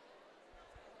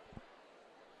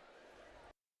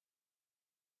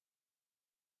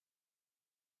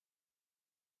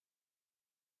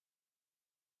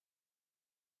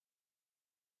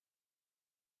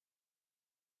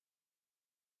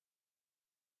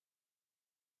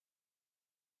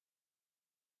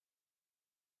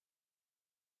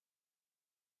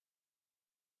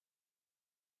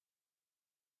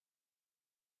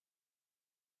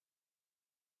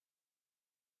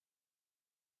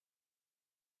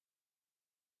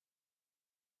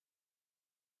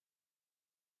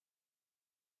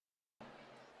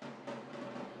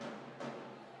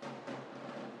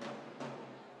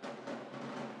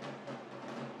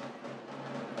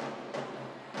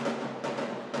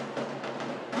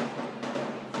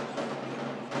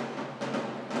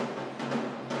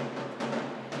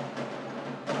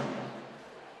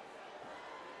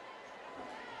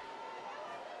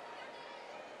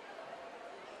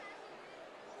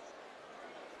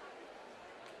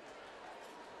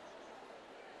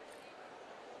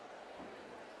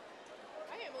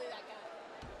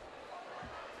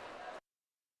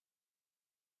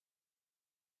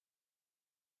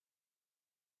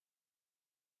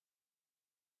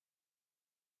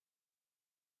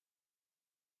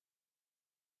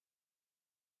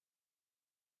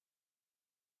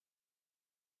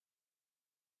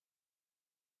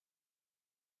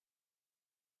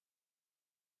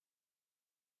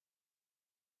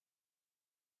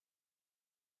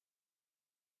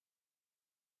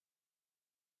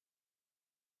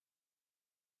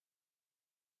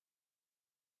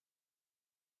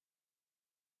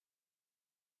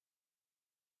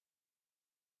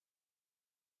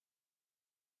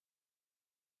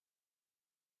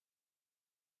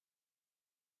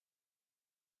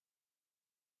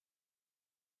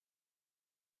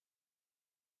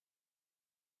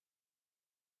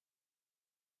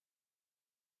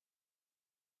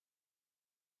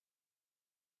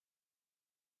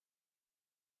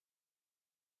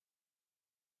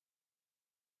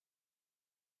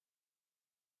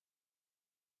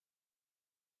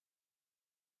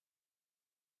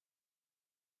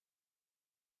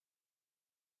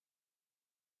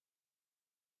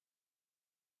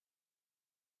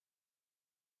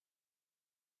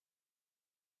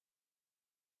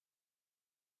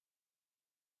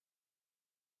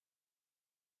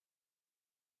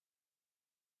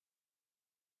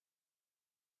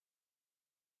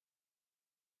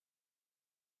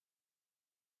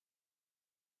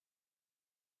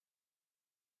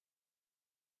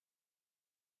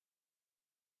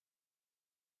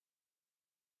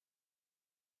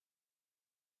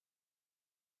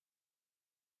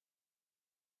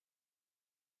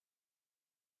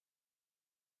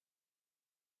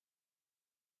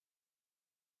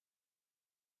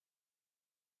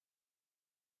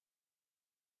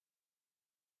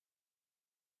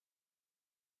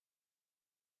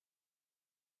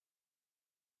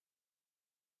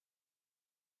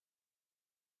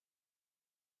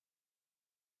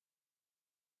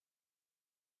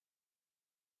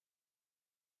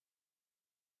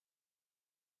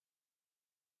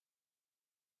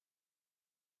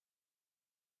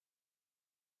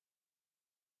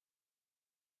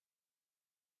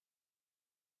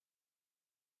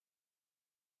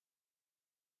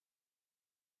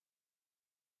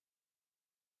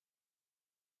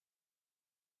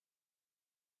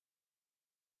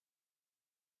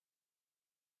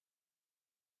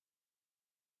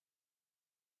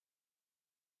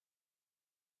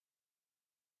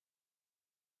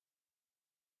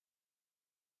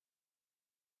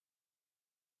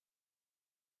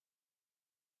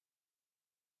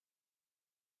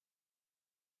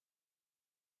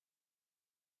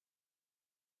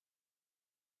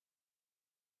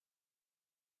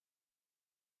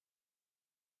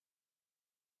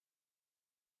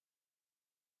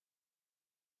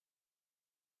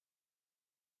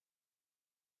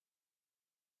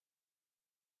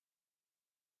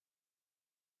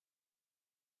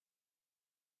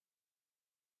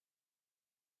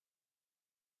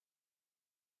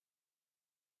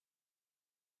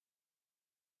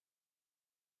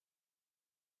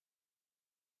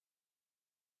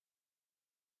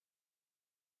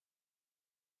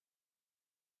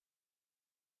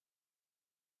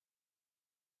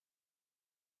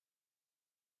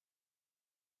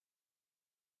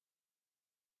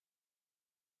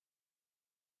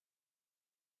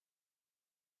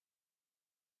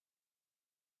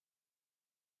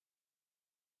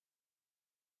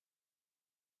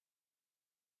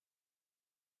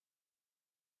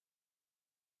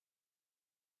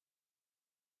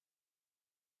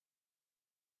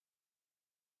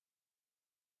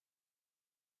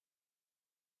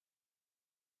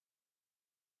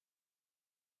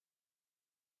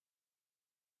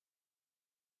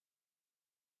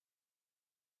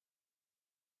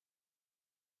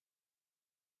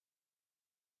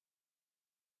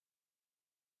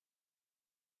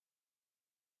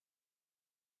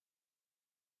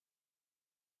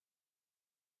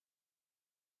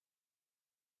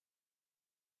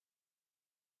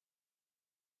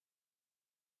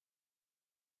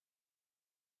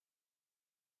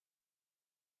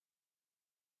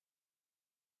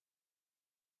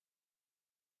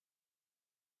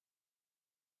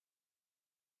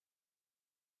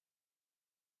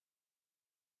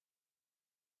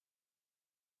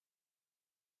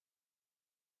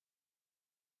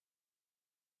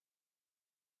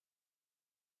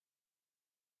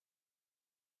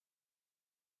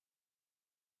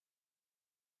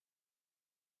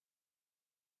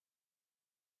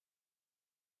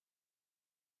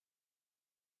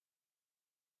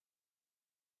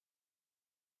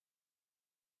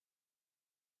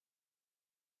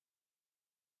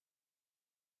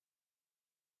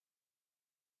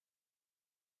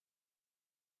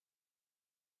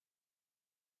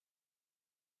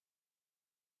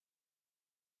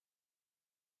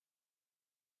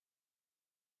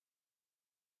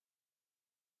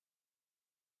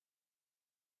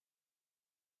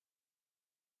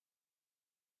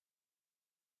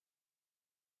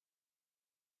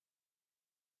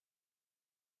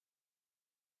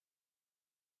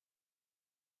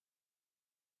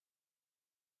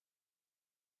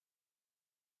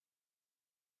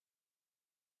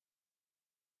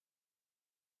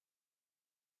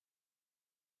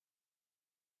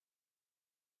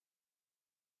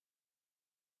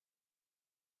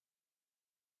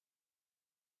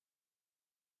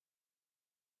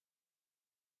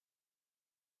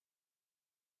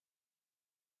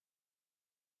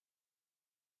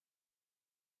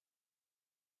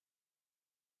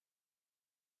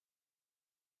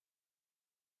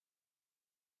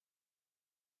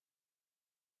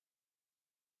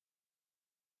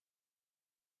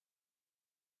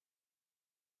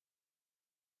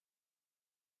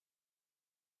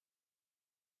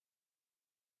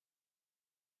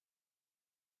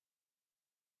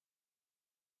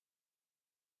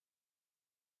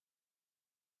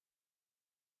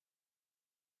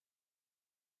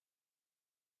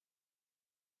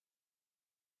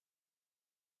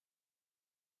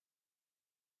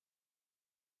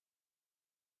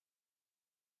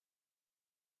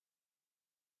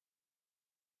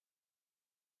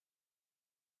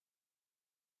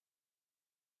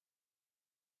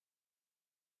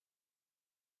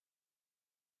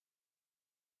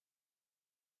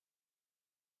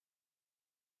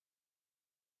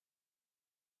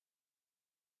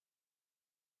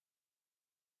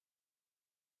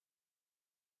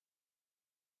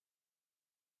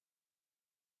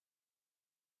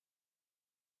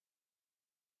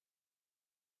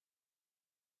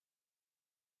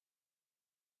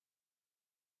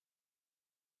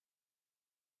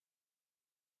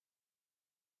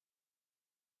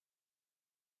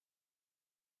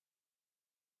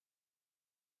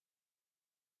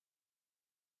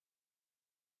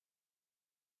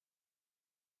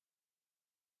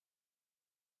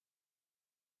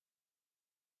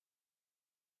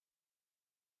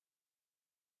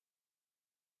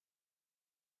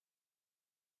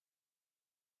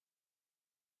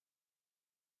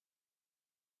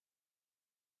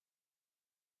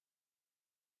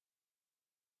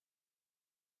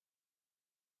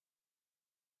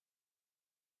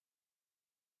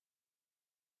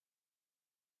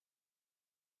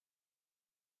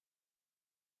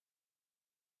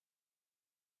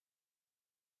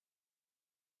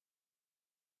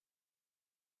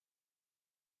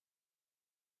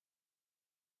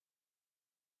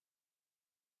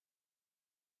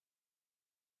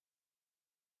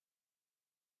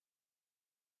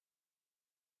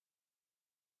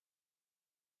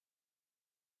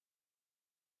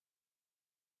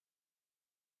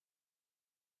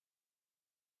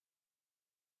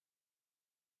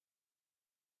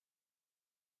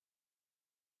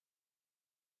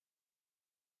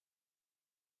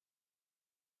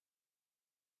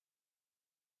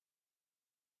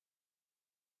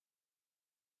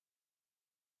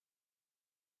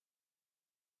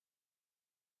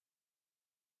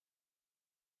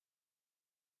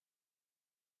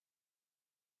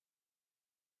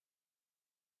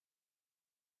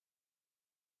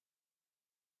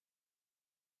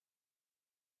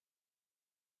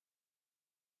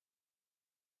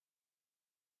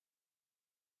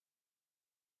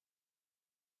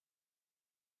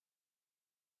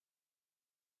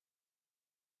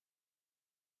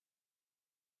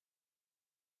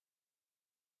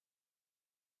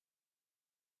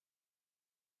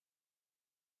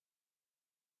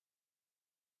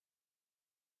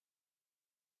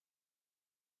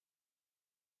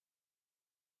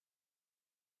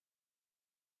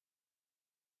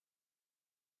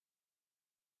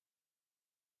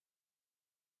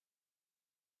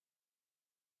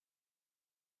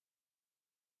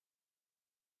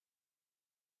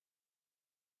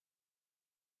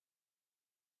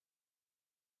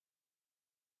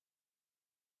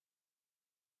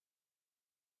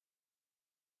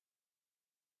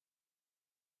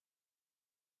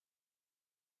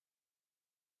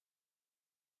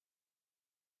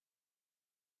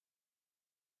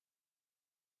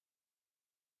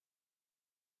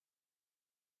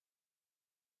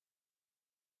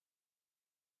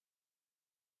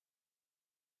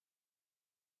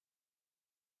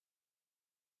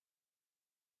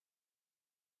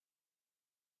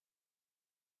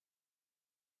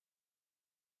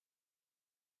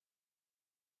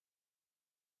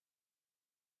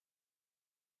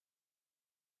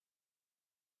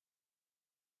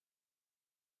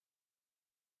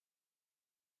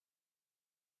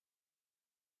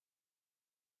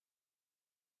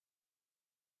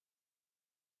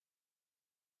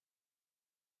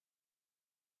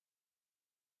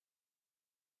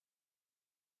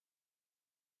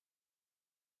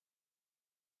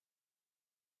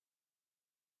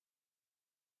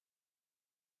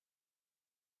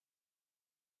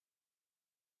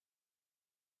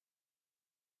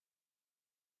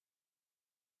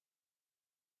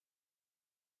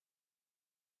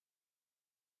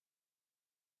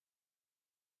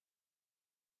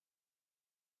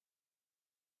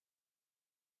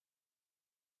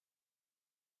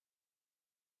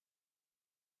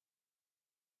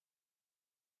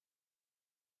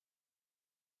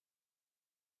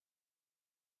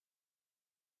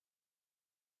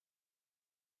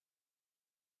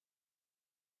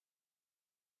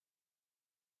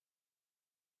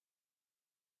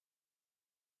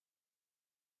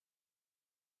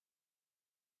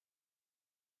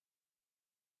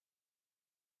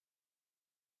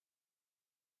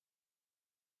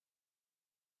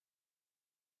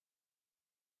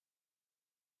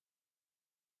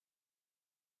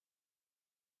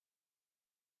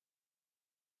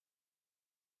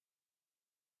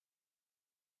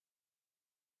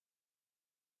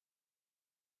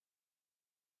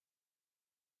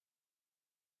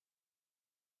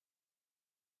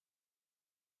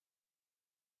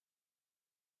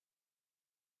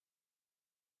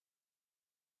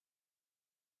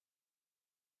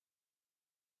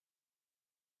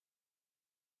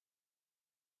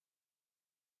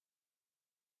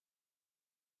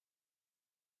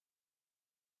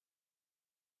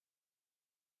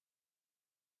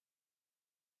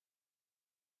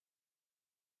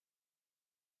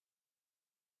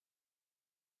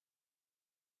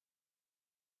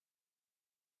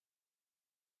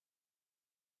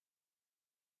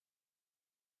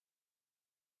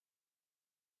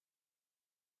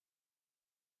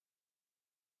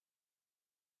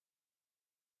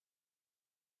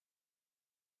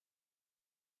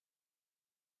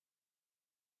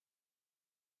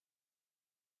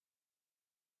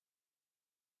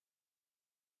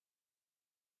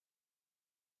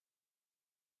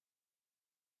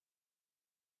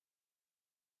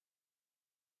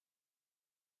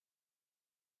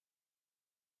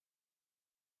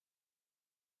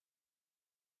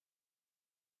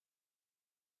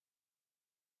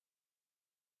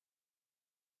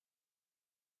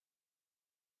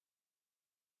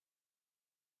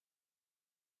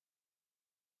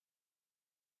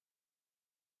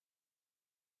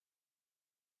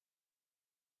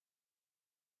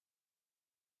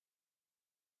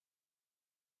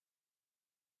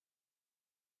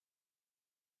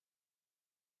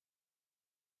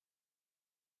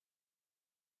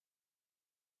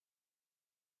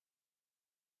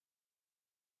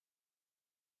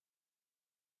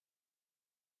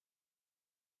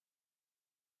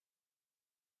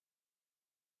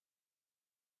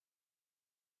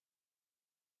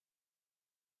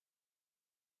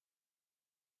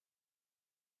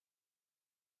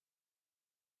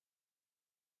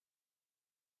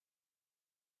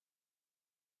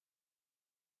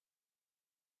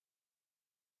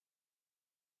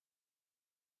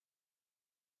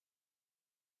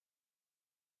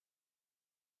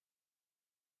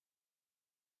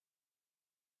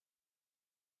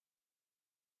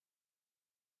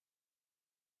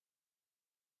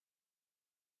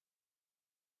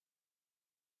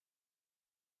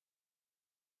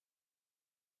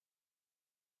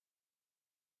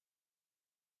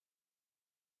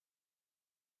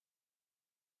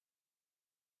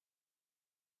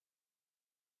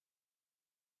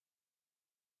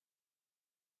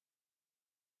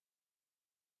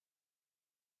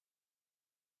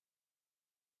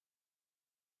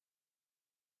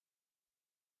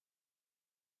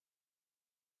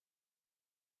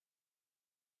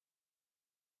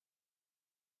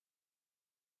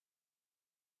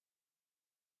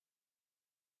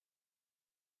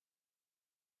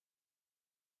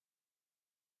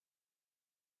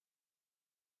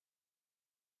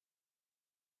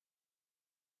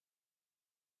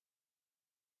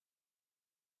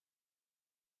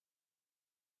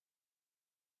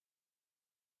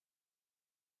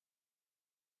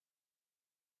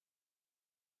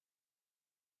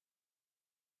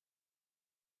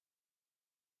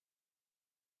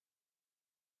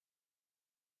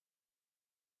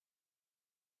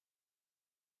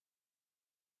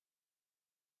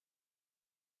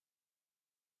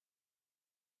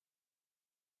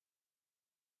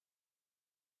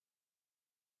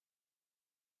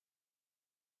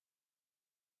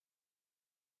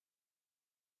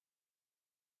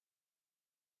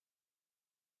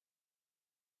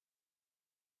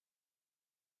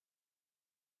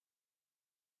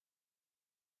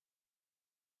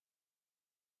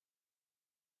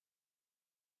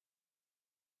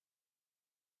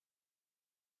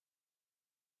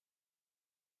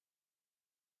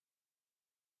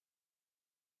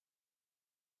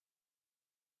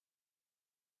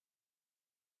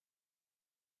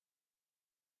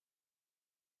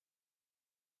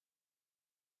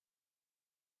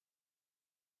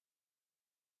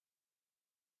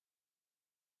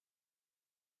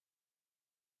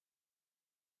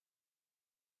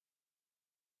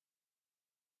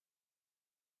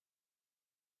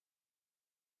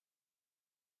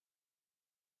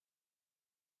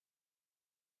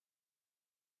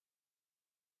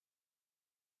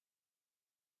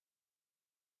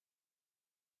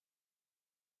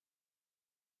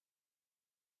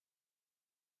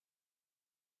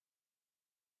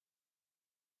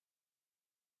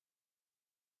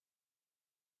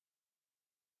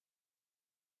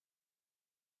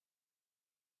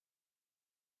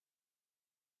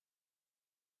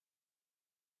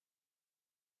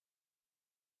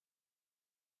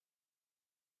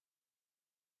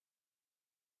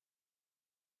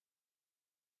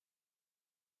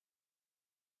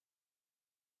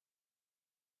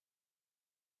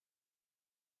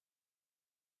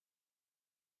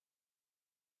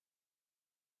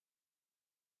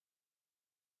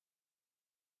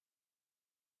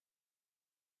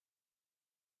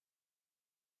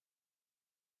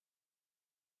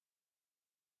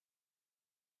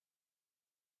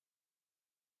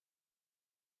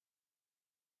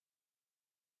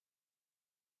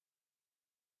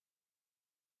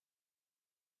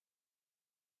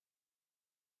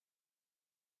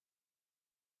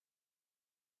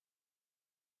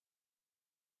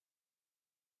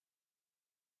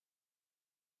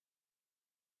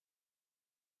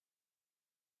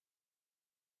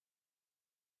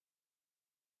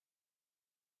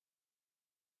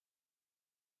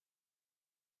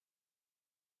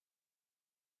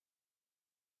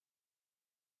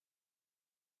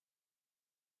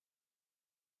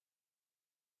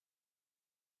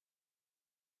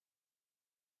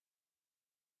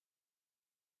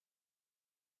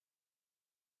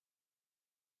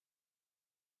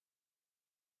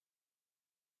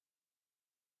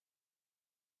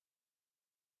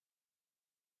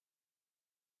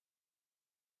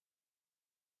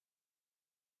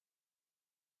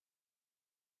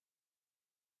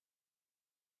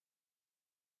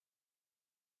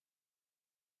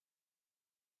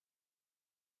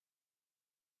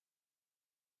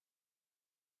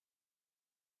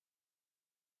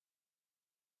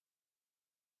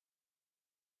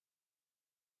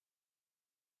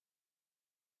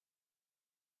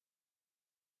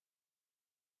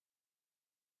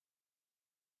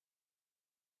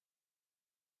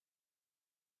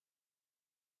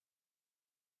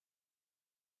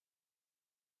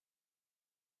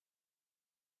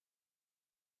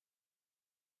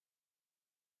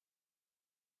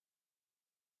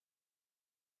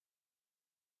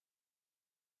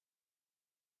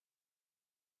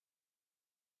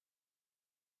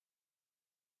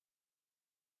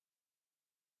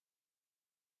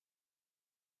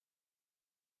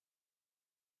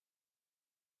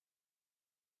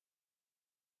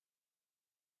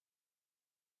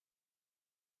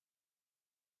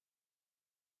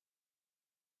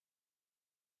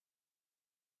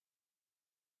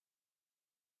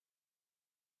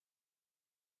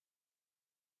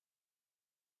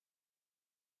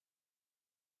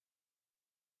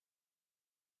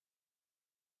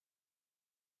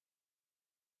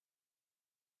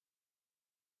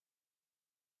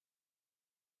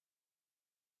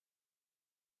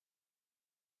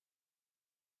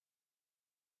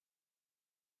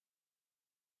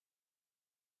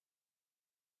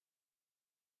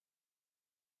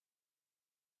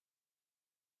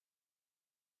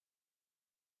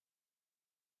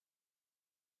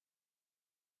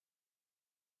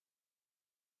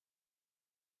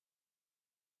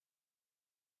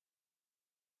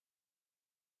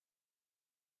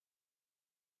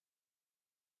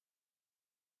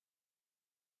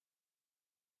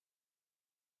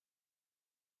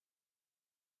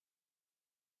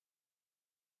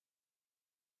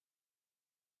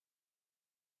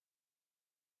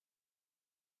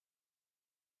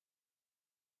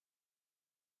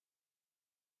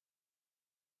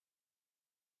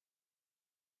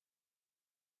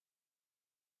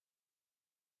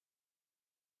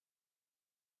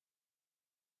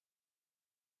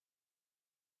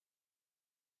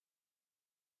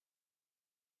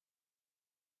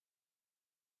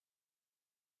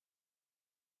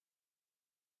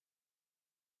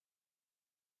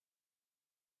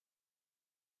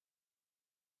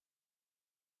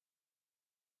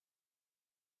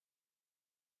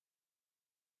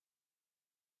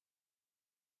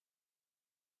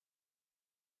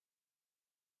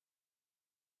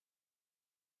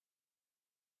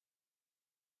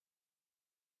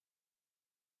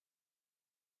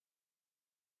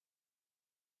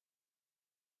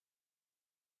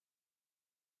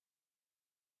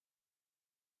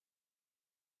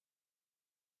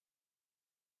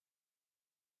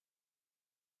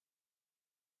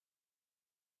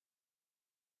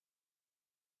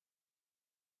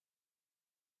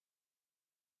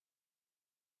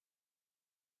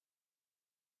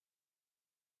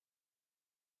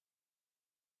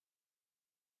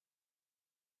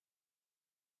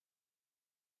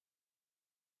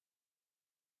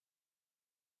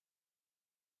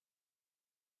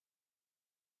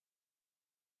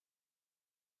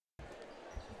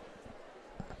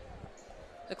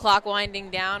 The clock winding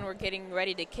down. We're getting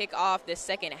ready to kick off this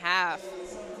second half.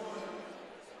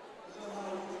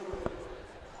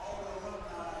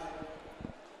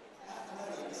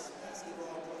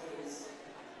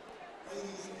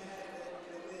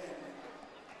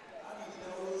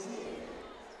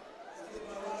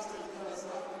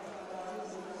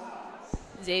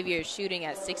 Xavier is shooting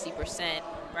at 60%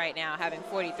 right now, having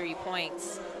 43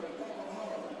 points.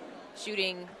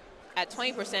 Shooting at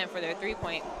 20% for their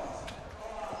three-point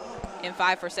and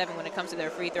 5 for 7 when it comes to their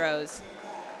free throws.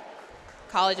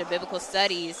 College of Biblical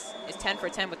Studies is 10 for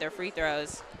 10 with their free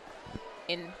throws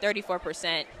and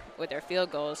 34% with their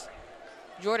field goals.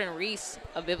 Jordan Reese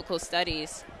of Biblical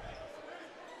Studies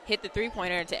hit the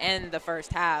three-pointer to end the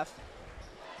first half.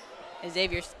 As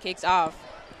Xavier kicks off,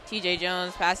 TJ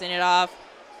Jones passing it off.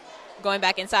 Going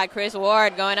back inside, Chris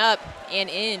Ward going up and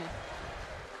in.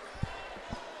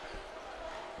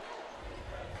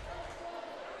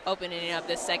 Opening up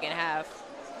this second half,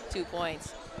 2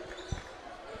 points.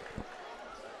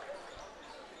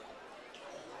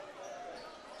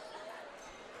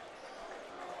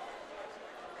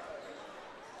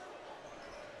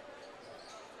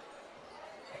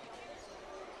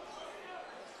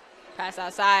 Pass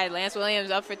outside, Lance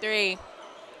Williams up for three.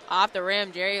 Off the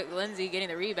rim, Jerry Lindsay getting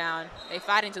the rebound. They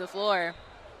fight into the floor.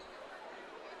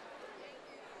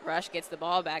 Rush gets the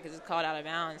ball back as it's called out of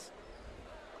bounds.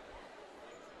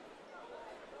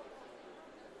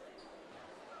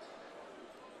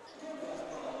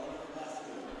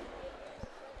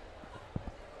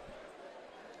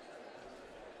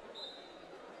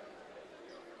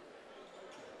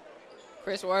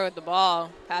 Chris Ward with the ball,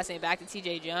 passing it back to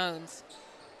TJ Jones.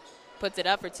 Puts it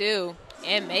up for two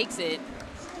and makes it.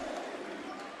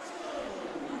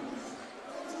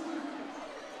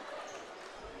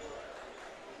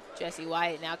 Jesse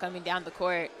White now coming down the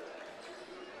court.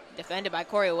 Defended by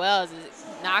Corey Wells.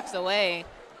 It knocks away.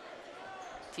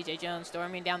 TJ Jones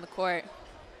storming down the court.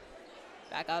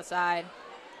 Back outside.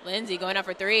 Lindsay going up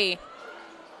for three.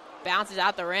 Bounces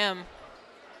out the rim.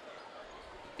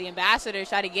 The Ambassadors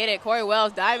try to get it. Corey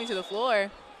Wells diving to the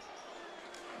floor.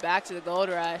 Back to the Gold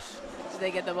Rush as they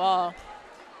get the ball.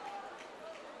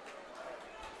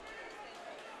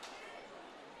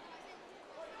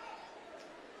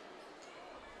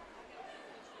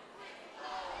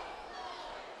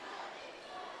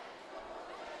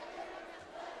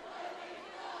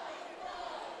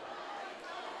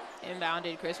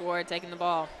 Inbounded, Chris Ward taking the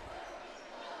ball.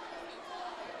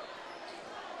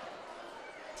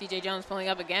 TJ Jones pulling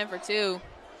up again for two.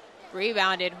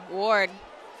 Rebounded, Ward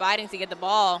fighting to get the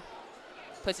ball.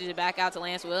 Pushes it back out to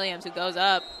Lance Williams, who goes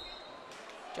up.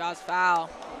 Draws foul.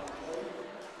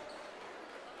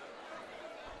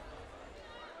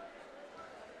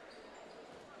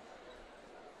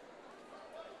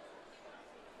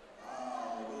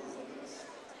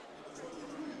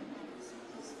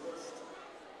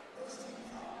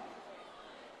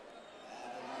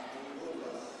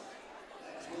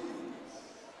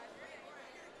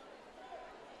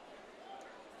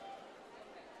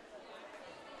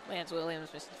 Lance Williams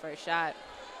missed the first shot.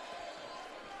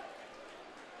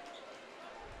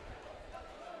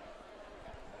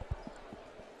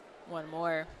 One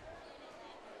more.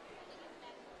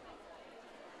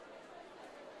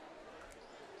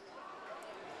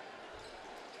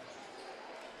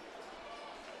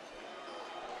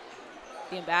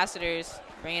 The Ambassadors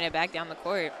bringing it back down the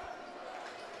court.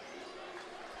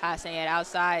 Passing it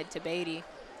outside to Beatty.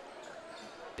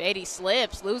 Beatty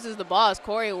slips, loses the ball as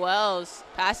Corey Wells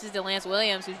passes to Lance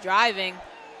Williams, who's driving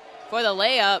for the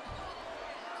layup.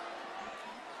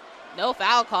 No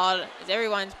foul called as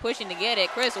everyone's pushing to get it.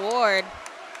 Chris Ward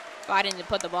fighting to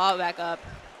put the ball back up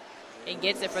and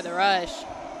gets it for the rush.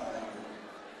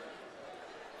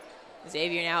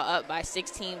 Xavier now up by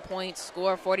 16 points,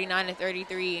 score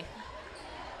 49-33.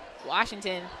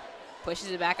 Washington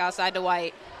pushes it back outside to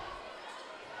White.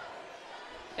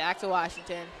 Back to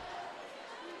Washington.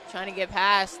 Trying to get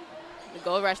past the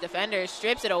Gold Rush defender,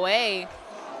 strips it away.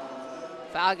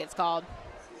 Foul gets called.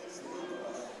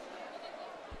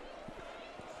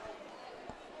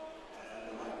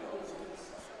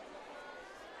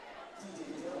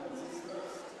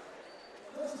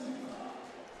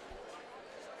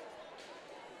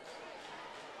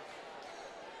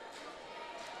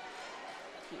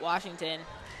 Washington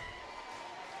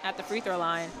at the free throw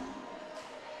line.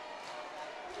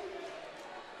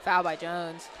 Foul by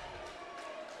Jones.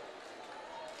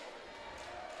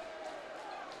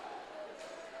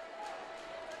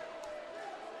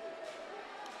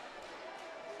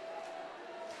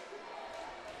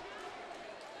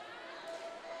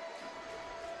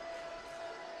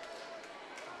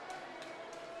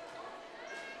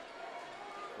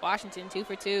 Washington 2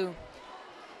 for 2.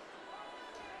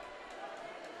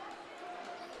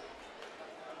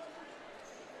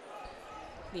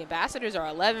 The Ambassadors are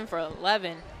 11 for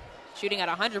 11, shooting at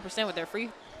 100% with their free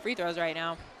throws right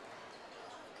now.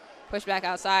 Push back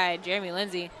outside. Jeremy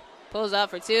Lindsay pulls up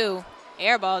for 2,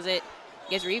 airballs it,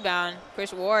 gets rebound.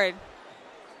 Chris Ward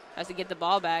has to get the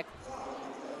ball back.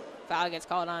 Foul gets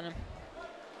called on him.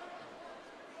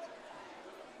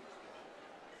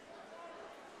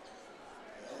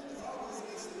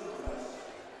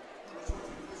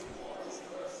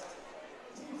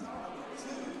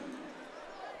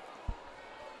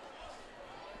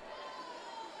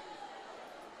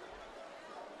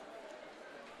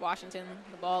 Washington,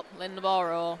 letting the ball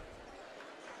roll.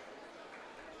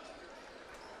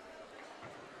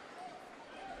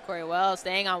 Corey Wells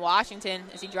staying on Washington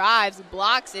as he drives,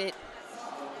 blocks it,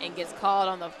 and gets called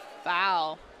on the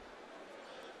foul.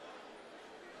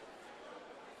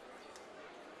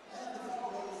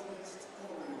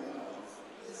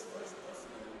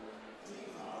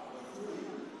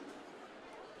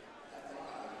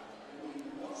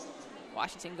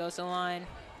 Washington goes to the line.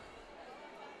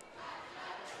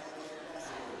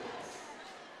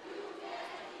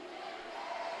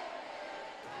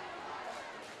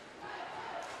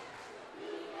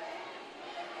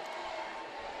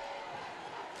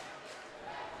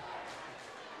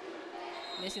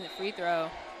 Missing the free throw.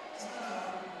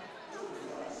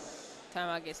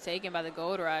 Timeout gets taken by the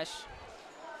Gold Rush.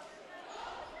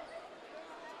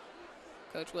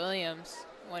 Coach Williams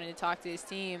wanted to talk to his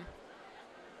team.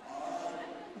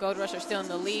 Gold Rush are still in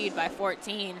the lead by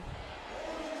 14.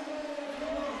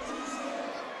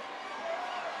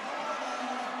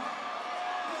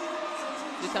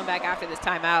 We come back after this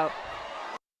timeout.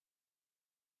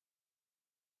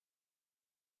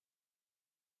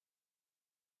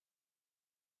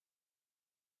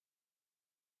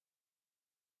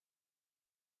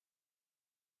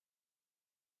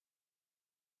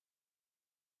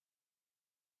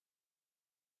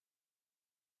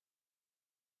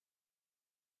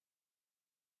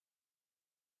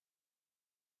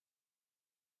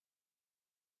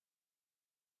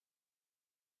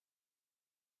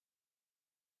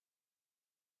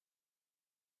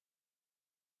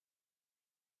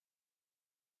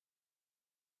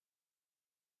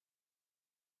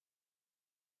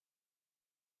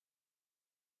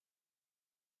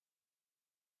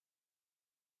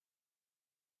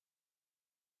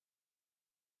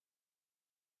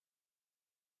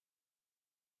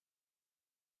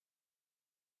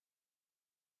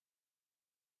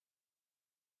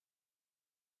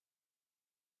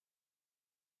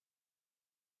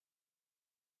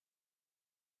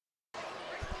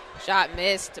 Shot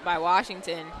missed by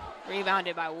Washington,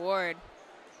 rebounded by Ward.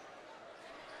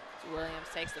 Williams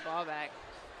takes the ball back.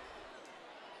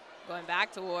 Going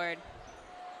back to Ward,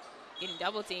 getting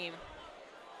double team.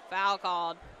 Foul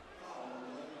called.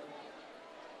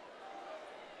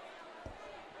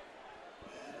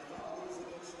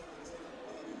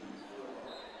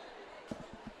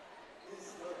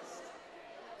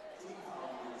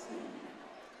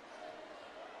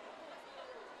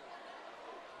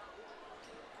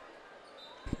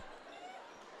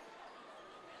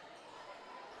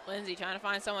 Lindsay trying to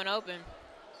find someone open.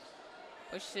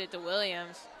 Pushes it to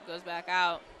Williams. Goes back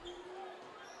out.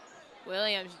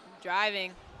 Williams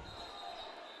driving.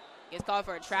 Gets called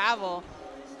for a travel.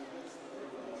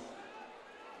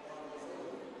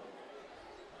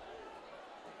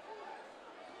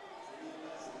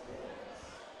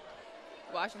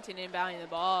 Washington inbounding the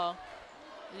ball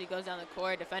as he goes down the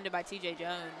court, defended by TJ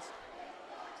Jones.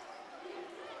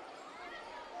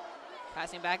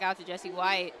 Passing back out to Jesse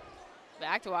White.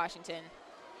 Back to Washington.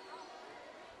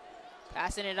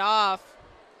 Passing it off.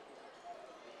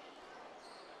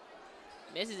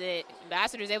 Misses it.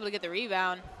 Ambassador's able to get the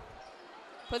rebound.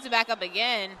 Puts it back up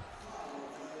again.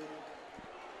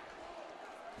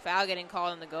 Foul getting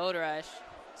called in the Gold Rush.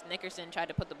 Nickerson tried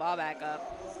to put the ball back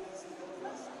up.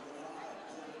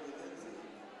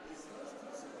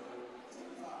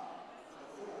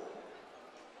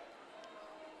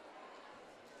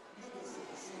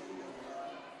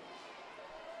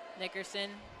 Nickerson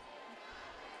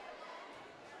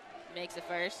makes it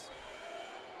first.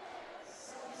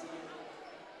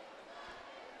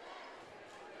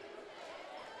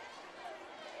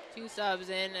 Two subs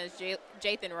in as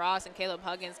Jathan Ross and Caleb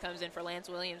Huggins comes in for Lance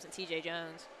Williams and TJ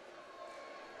Jones.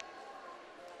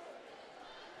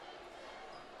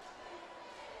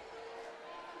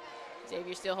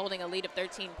 Xavier still holding a lead of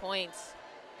 13 points.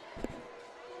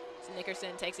 So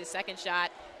Nickerson takes his second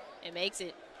shot and makes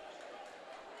it.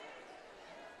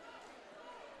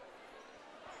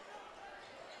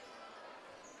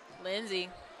 Lindsay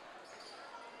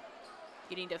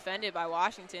getting defended by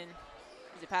Washington.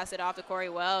 He pass it off to Corey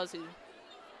Wells, who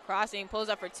crossing, pulls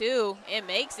up for two, and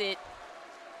makes it.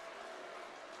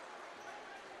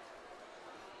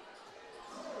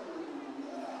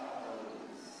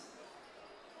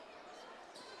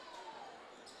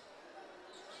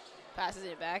 Passes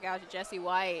it back out to Jessie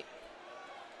White.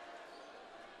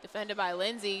 Defended by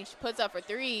Lindsay. She puts up for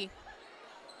three.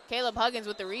 Caleb Huggins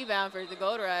with the rebound for the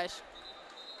Gold Rush.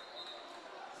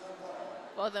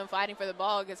 Both of them fighting for the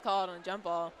ball. Gets called on a jump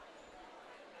ball.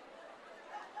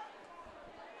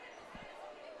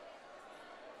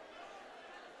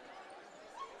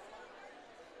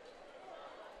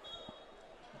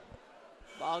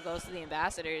 Ball goes to the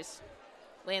Ambassadors.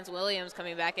 Lance Williams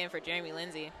coming back in for Jeremy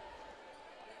Lindsay.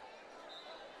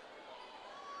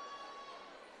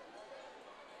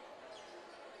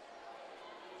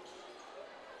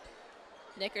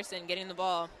 Nickerson getting the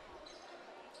ball.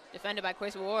 Defended by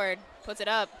Chris Ward. Puts it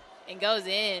up and goes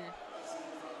in.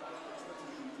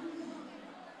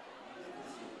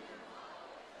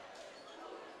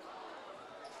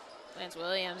 Lance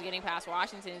Williams getting past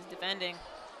Washington is defending.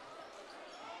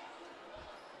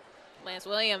 Lance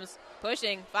Williams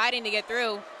pushing, fighting to get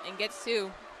through, and gets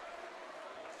two.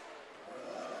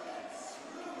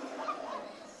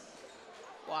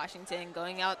 Washington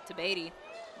going out to Beatty.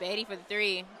 Beatty for the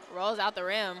three, rolls out the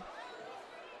rim.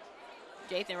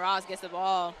 Jathan Ross gets the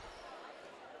ball.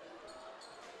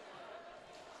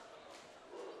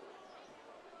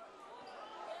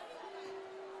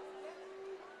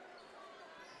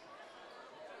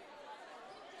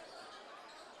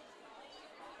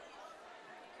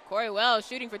 Corey Wells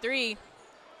shooting for three,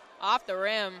 off the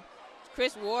rim.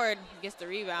 Chris Ward gets the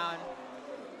rebound.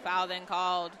 Foul then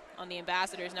called on the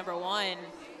Ambassadors, number 1,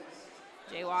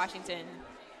 Jay Washington.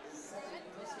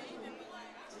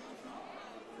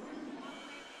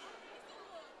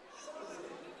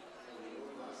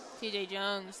 TJ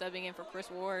Jones subbing in for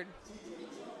Chris Ward.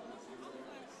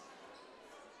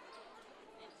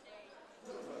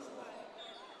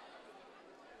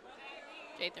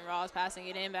 Jathan Ross passing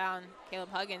it inbound. Caleb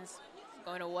Huggins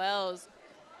going to Wells.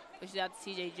 Pushes out to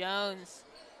TJ Jones.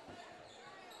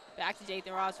 Back to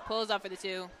Jathan Ross. Pulls up for the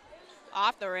two.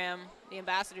 Off the rim. The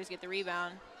Ambassadors get the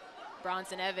rebound.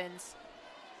 Bronson Evans.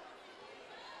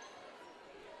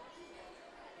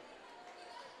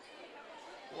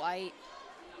 White.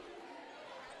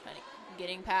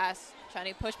 Getting past.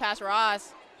 Trying to push past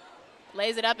Ross.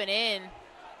 Lays it up and in.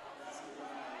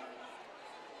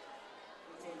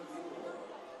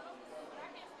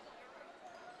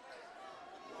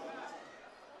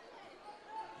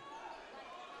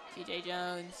 TJ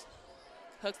Jones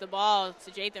hooks the ball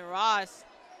to Jathan Ross.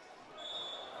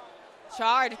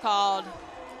 Charge called.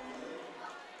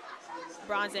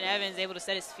 Bronson Evans able to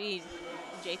set his feet.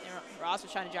 Jathan Ross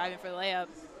was trying to drive in for the layup.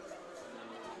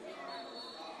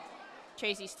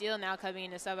 Tracy Steele now coming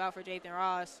in to sub out for Jathan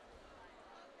Ross.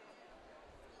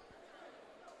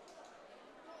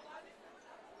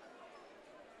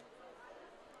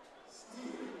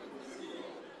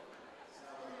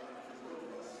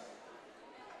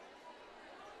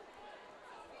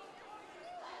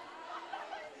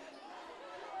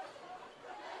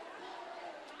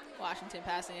 Washington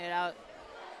passing it out.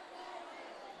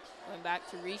 Going back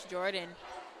to Reese Jordan.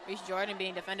 Reese Jordan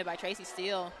being defended by Tracy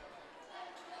Steele.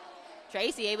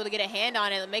 Tracy able to get a hand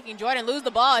on it, making Jordan lose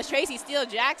the ball as Tracy Steele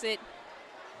jacks it.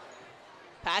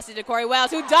 Passes to Corey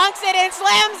Wells, who dunks it and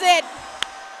slams it.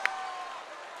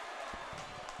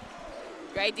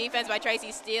 Great defense by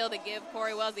Tracy Steele to give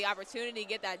Corey Wells the opportunity to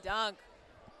get that dunk.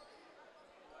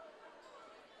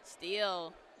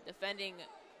 Steele defending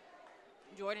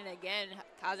Jordan again,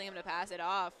 causing him to pass it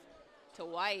off to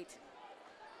White.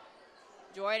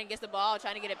 Jordan gets the ball,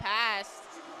 trying to get it past.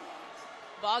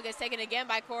 Ball gets taken again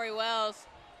by Corey Wells.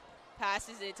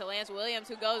 Passes it to Lance Williams,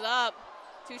 who goes up.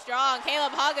 Too strong.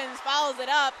 Caleb Huggins follows it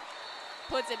up,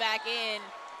 puts it back in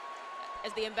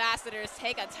as the Ambassadors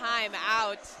take a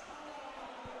timeout.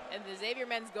 And the Xavier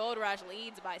men's Gold Rush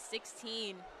leads by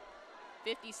 16,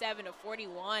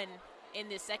 57-41 in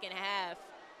this second half.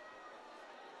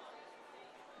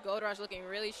 Gold Rush looking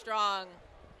really strong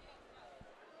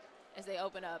as they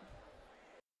open up.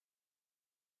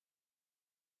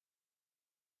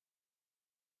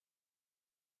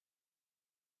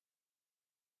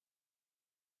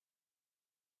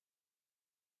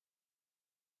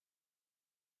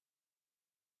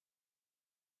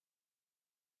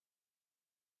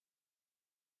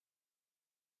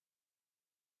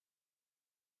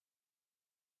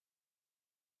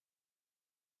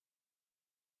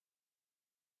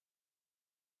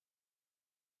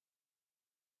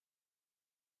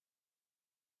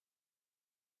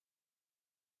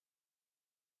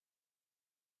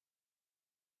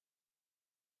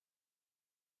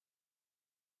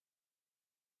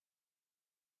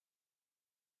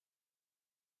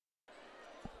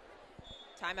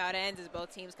 Timeout ends as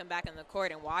both teams come back on the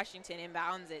court, and Washington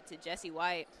inbounds it to Jesse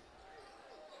White.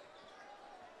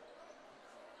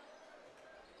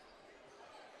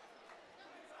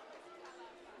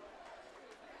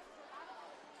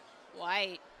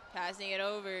 White passing it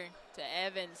over to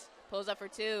Evans. Pulls up for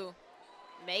two.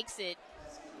 Makes it.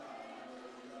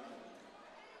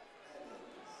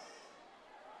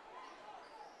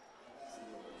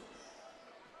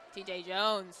 TJ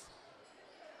Jones.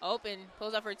 Open.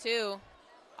 Pulls up for two.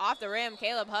 Off the rim,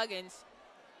 Caleb Huggins.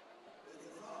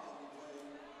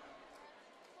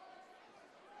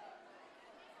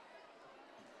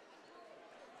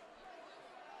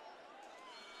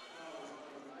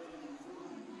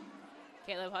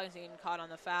 Caleb Huggins getting caught on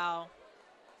the foul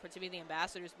for it to be the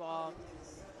Ambassadors' ball.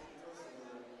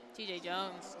 TJ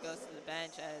Jones goes to the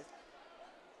bench as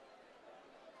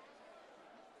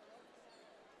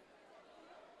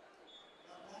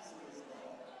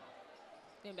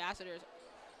the Ambassadors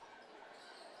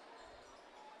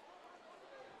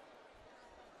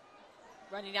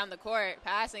running down the court,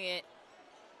 passing it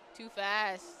too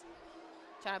fast,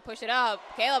 trying to push it up.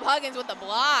 Caleb Huggins with the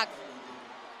block.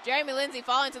 Jeremy Lindsay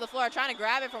falling to the floor, trying to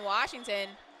grab it from Washington.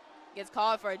 Gets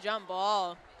called for a jump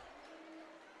ball.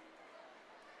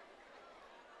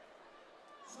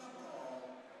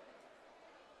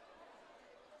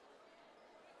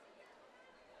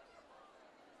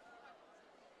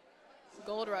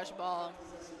 Gold Rush ball.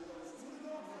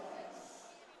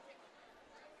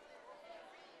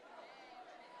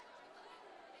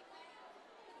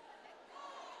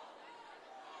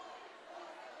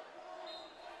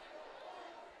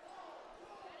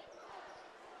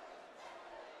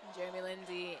 Jeremy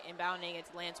Lindsay inbounding it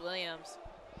to Lance Williams.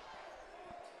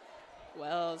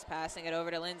 Wells passing it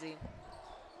over to Lindsay.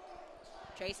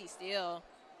 Tracy Steele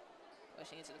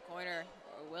pushing it to the corner.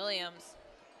 Or Williams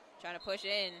trying to push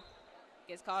in.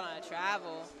 Gets caught on a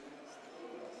travel.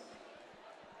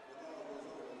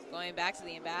 Going back to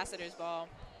the Ambassadors' ball.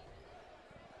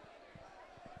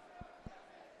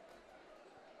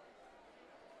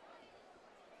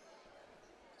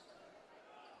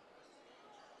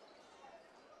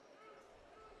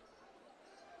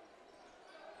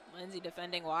 Lindsay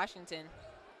defending Washington.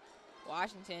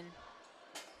 Washington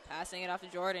passing it off to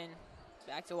Jordan.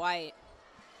 Back to White.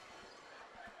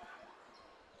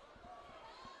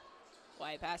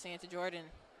 White passing it to Jordan.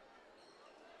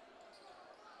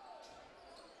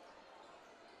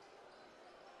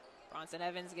 Bronson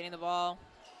Evans getting the ball.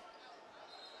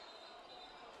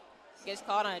 Gets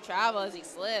caught on a travel as he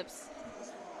slips.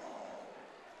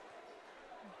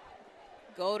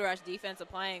 Gold Rush defense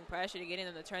applying pressure to getting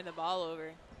them to turn the ball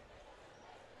over.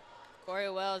 Corey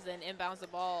Wells then inbounds the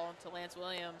ball to Lance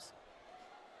Williams.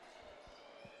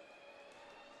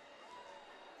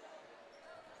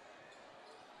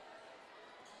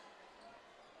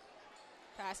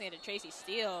 Passing it to Tracy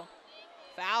Steele.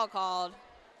 Foul called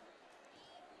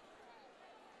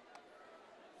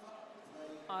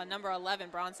on number 11,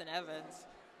 Bronson Evans.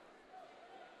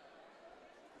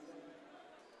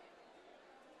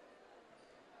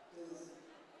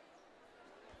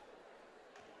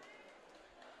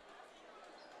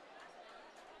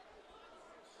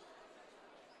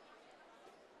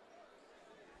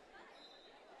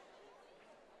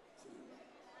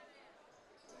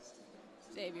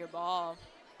 Xavier ball.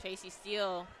 Tracy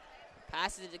Steele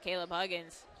passes it to Caleb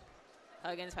Huggins.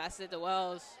 Huggins passes it to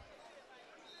Wells.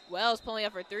 Wells pulling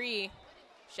up for three.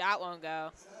 Shot won't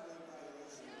go.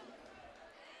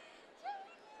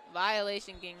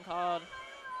 Violation getting called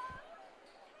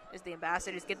as the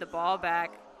Ambassadors get the ball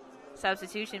back.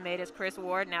 Substitution made as Chris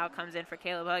Ward now comes in for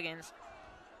Caleb Huggins.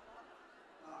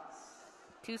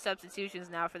 Two substitutions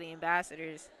now for the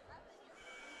Ambassadors.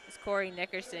 It's Corey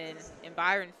Nickerson and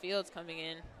Byron Fields coming in.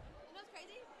 You know what's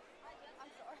crazy? I'm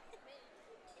sorry.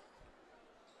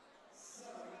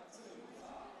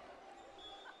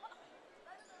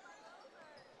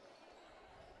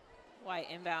 White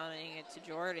inbounding it to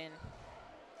Jordan.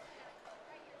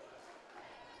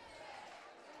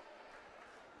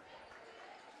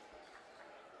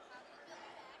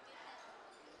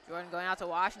 Jordan going out to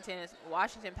Washington.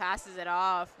 Washington passes it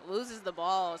off, loses the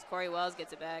ball as Corey Wells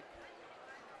gets it back.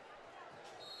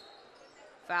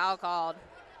 Foul called.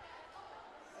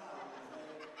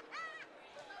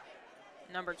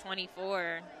 Number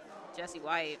 24, Jesse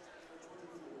White.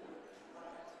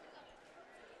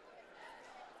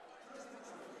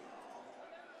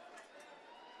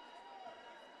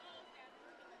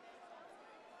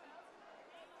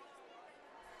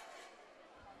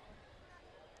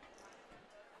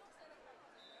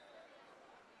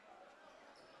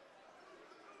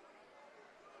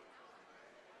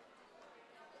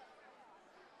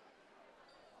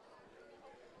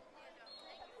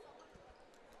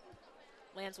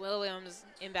 Lance Williams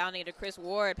inbounding to Chris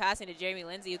Ward, passing to Jeremy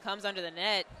Lindsay, who comes under the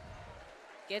net.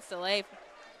 Gets the lay.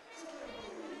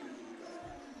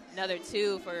 Another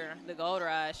 2 for the Gold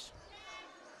Rush.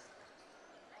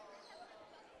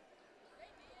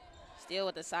 Still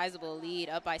with a sizable lead,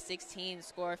 up by 16,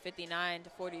 score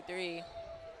 59-43.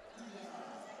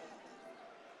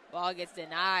 Ball gets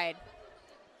denied.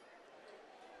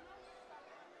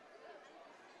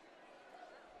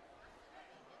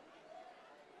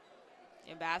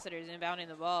 Ambassadors inbounding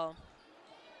the ball.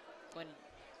 When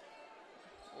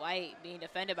White being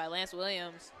defended by Lance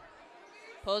Williams.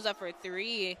 Pulls up for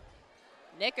 3.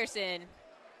 Nickerson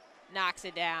knocks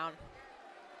it down.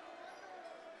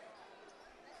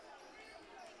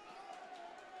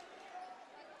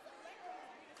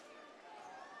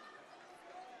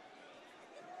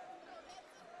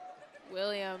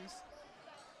 Williams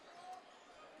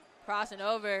crossing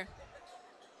over.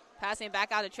 Passing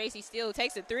back out to Tracy Steele, who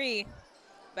takes a 3.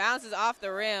 Bounces off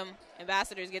the rim.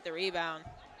 Ambassadors get the rebound.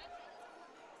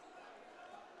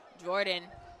 Jordan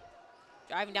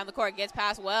driving down the court, gets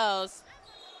past Wells.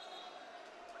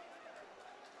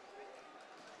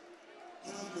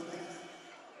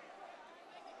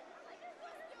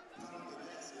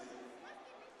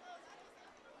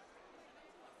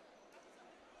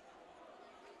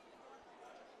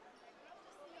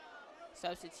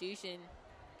 Substitution.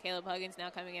 Caleb Huggins now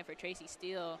coming in for Tracy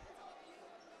Steele.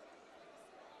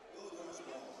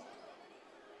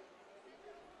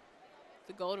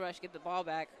 The Gold Rush get the ball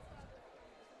back.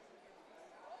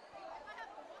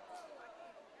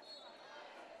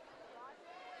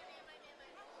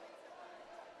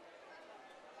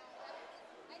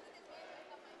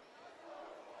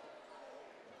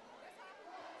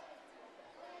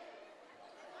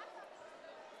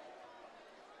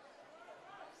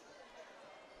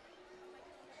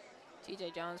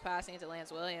 TJ Jones passing to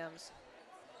Lance Williams.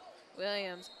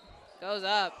 Williams goes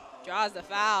up, draws the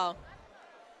foul.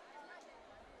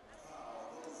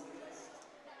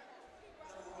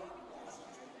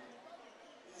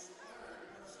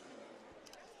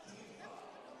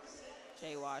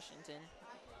 Jay Washington.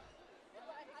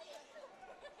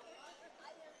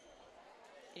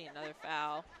 Getting another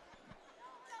foul.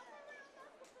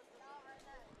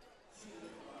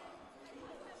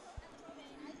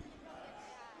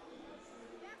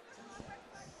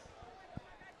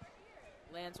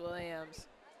 Lance Williams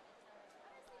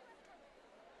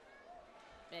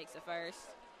makes the first.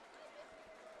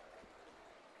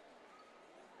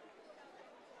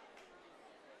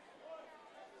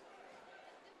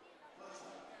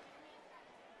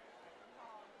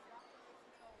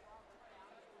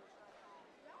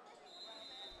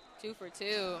 Two for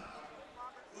 2.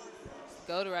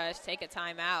 Gold Rush take a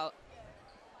timeout.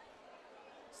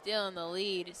 Still in the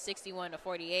lead,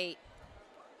 61-48.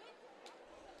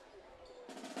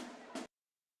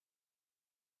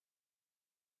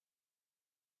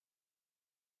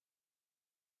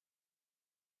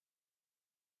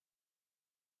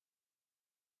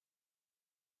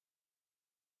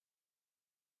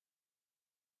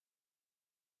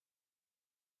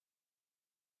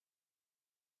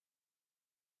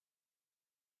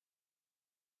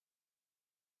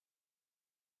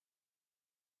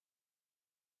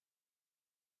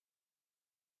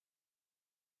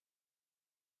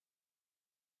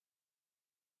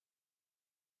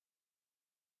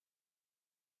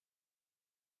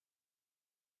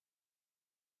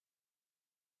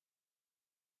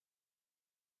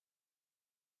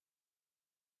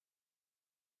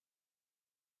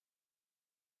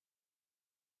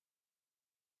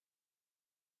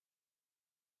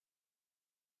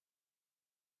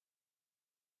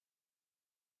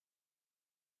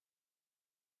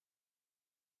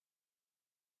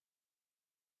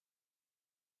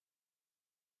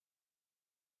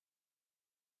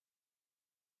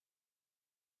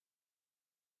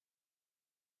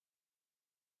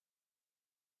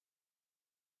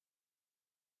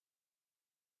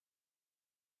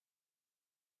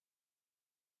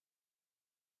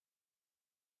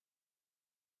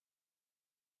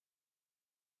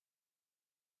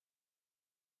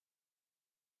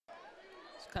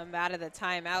 Come out of the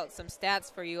timeout. Some stats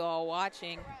for you all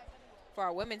watching. For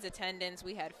our women's attendance,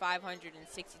 we had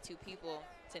 562 people.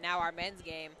 To now our men's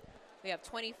game, we have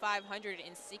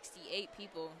 2,568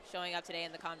 people showing up today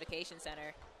in the Convocation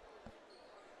Center.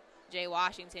 Jay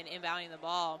Washington inbounding the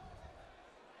ball.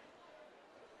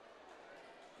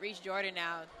 Reese Jordan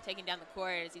now taking down the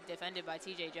court as he's defended by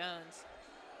TJ Jones.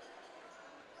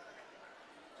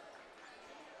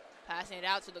 Passing it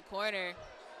out to the corner.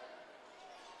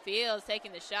 Fields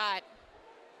taking the shot.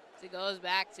 So it goes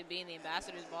back to being the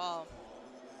Ambassadors' ball.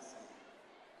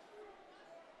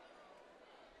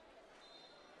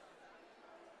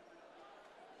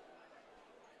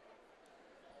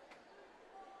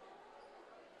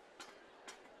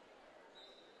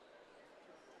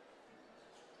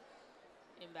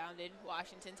 Inbounded.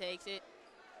 Washington takes it.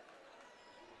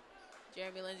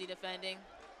 Jeremy Lindsay defending.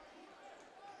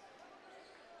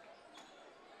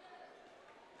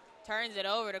 Turns it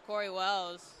over to Corey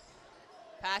Wells.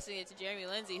 Passing it to Jeremy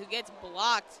Lindsay, who gets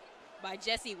blocked by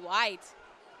Jesse White.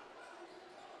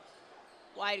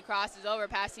 White crosses over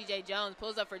past TJ Jones,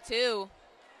 pulls up for two.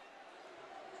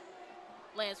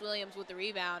 Lance Williams with the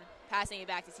rebound, passing it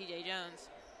back to TJ Jones.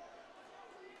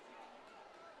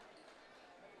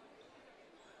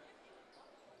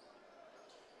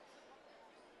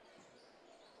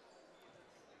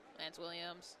 Lance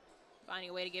Williams finding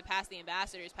a way to get past the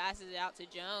Ambassadors, passes it out to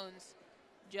Jones.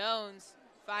 Jones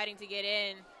fighting to get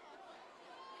in.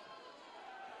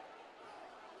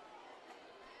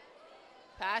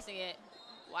 Passing it.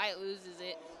 White loses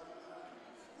it.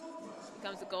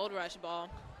 Becomes the Gold Rush ball.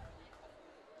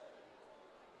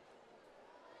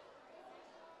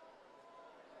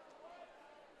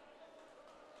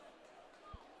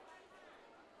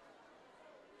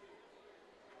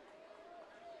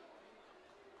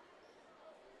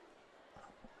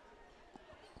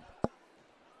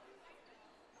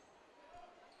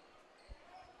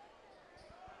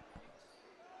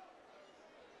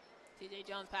 TJ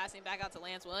Jones passing back out to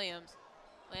Lance Williams.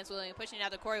 Lance Williams pushing it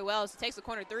out to Corey Wells. Takes the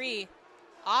corner three.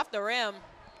 Off the rim.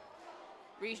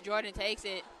 Reese Jordan takes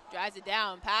it. Drives it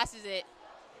down. Passes it.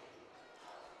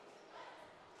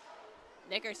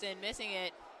 Nickerson missing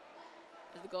it.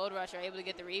 As the Gold Rush are able to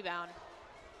get the rebound.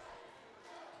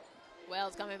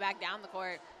 Wells coming back down the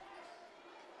court.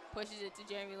 Pushes it to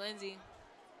Jeremy Lindsay.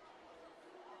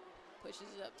 Pushes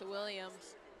it up to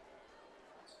Williams.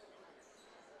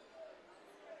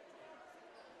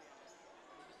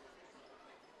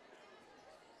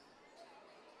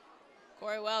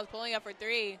 Corey Wells pulling up for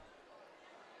three.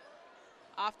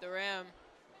 Off the rim.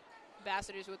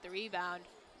 Ambassadors with the rebound.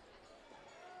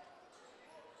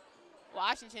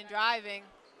 Washington driving.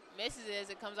 Misses it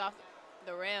as it comes off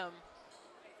the rim.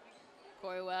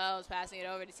 Corey Wells passing it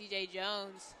over to TJ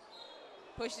Jones.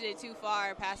 Pushes it too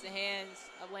far past the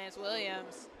hands of Lance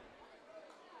Williams.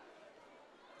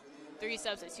 Three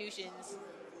substitutions.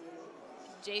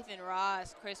 Jathan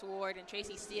Ross, Chris Ward, and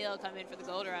Tracy Steele come in for the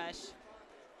Gold Rush.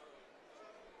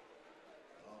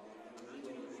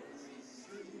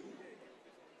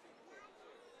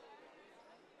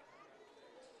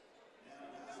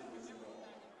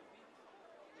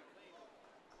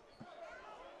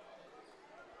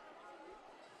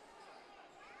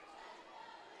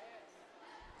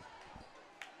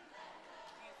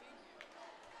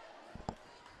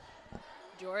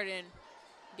 Jordan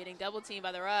getting double teamed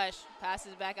by the rush.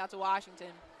 Passes back out to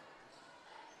Washington.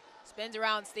 Spins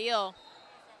around Steele.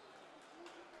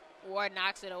 Ward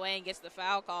knocks it away and gets the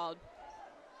foul called.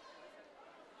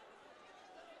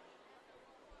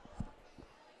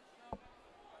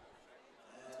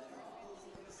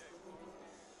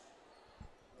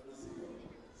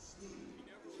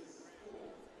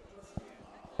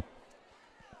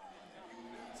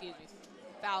 Excuse me.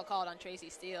 Foul called on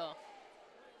Tracy Steele.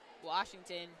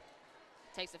 Washington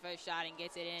takes the first shot and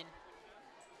gets it in.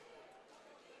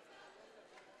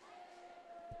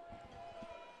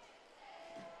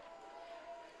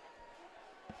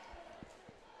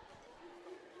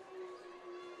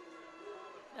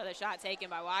 Another shot taken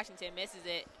by Washington, misses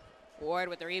it. Ward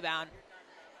with the rebound.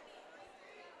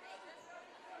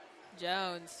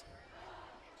 Jones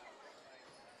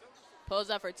pulls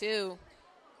up for two.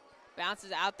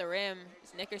 Bounces out the rim.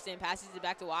 Nickerson passes it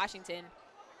back to Washington.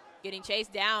 Getting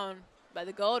chased down by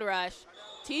the Gold Rush.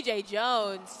 TJ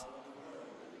Jones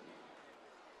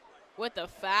with the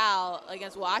foul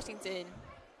against Washington.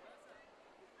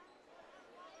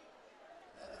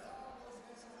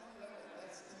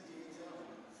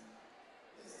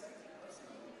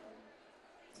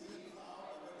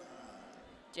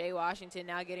 Jay Washington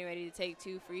now getting ready to take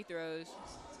two free throws.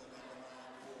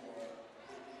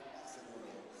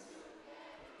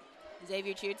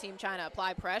 Xavier cheer team trying to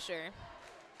apply pressure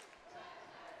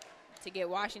to get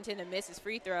Washington to miss his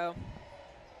free throw.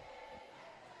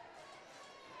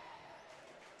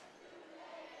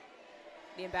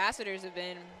 The Ambassadors have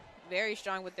been very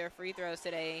strong with their free throws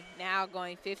today, now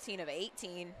going 15 of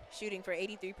 18, shooting for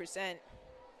 83%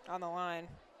 on the line.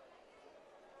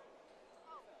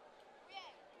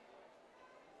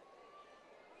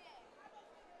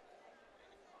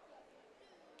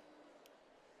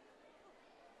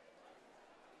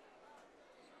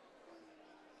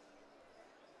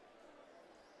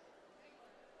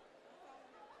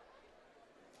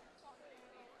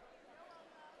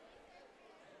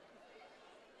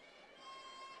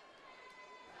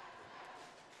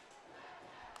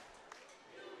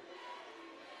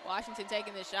 Washington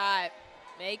taking the shot,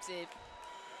 makes it.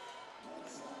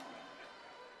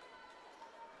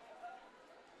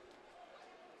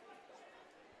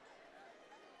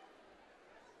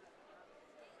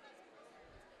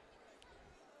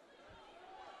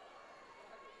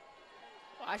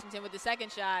 Washington with the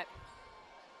second shot.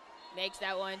 Makes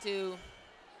that one too.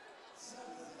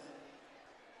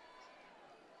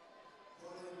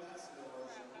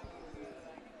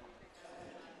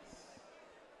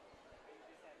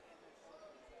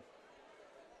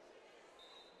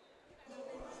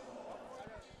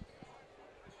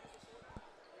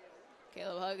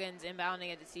 Caleb Huggins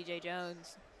inbounding it to C.J.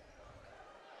 Jones.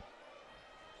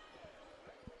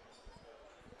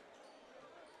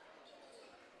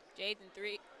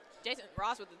 Jason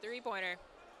Ross with the three-pointer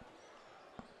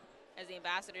as the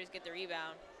Ambassadors get the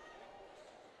rebound.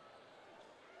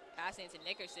 Passing it to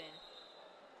Nickerson.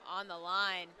 On the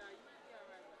line.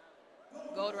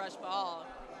 Gold rush ball.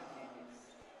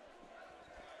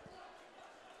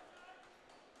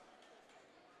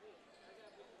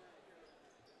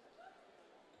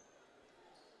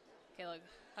 Caleb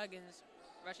Huggins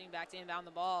rushing back to inbound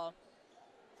the ball.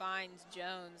 Finds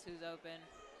Jones, who's open.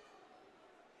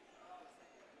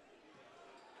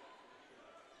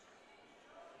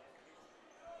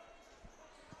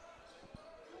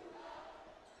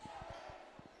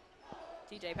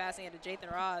 TJ passing it to Jathan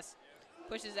Ross.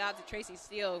 Pushes out to Tracy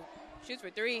Steele. Shoots for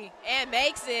three and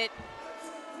makes it.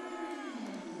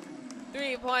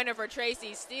 Three-pointer for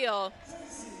Tracy Steele.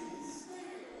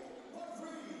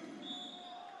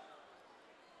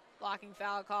 Blocking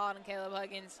foul called on Caleb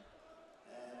Huggins.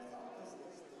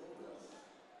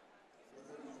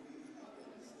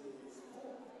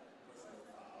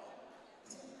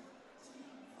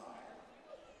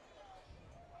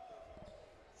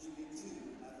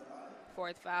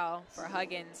 Fourth foul for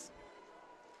Huggins.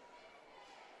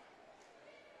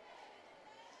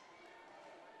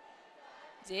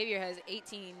 Xavier has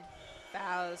 18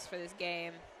 fouls for this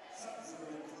game.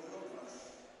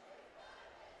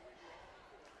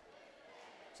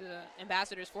 To the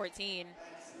Ambassadors 14.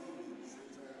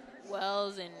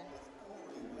 Wells and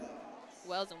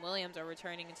Williams are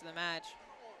returning into the match.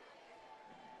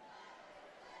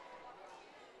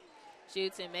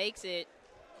 Shoots and makes it.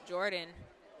 Jordan.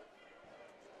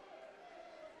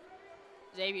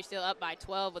 Xavier still up by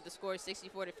 12 with the score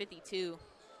 64-52.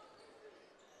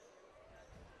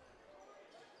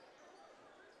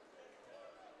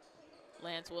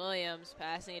 Lance Williams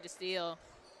passing it to Steele.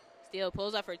 Steele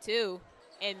pulls up for two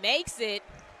and makes it.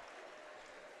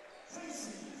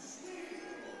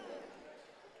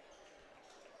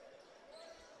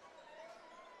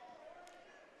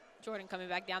 Jordan coming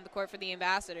back down the court for the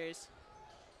Ambassadors.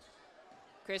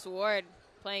 Chris Ward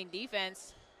playing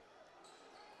defense.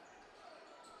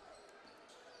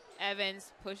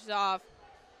 Evans pushes off.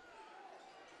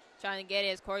 Trying to get it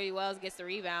as Corey Wells gets the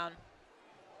rebound.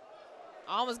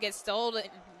 Almost gets stolen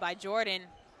by Jordan.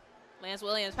 Lance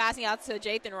Williams passing out to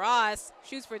Jathan Ross.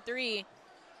 Shoots for three.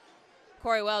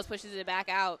 Corey Wells pushes it back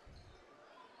out.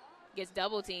 Gets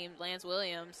double teamed. Lance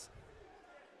Williams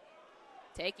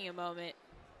taking a moment.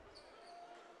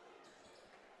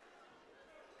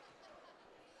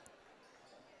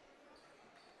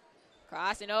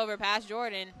 Crossing over past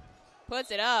Jordan.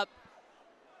 Puts it up.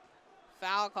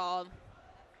 Foul called.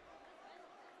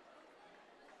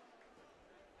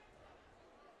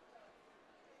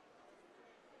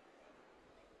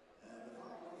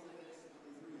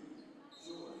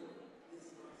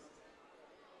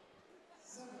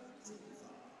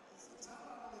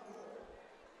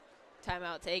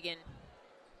 Timeout taken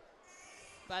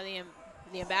by the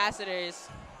Ambassadors.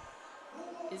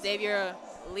 Xavier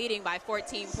leading by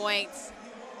 14 points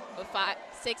with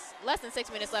less than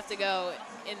 6 minutes left to go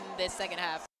in this second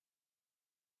half.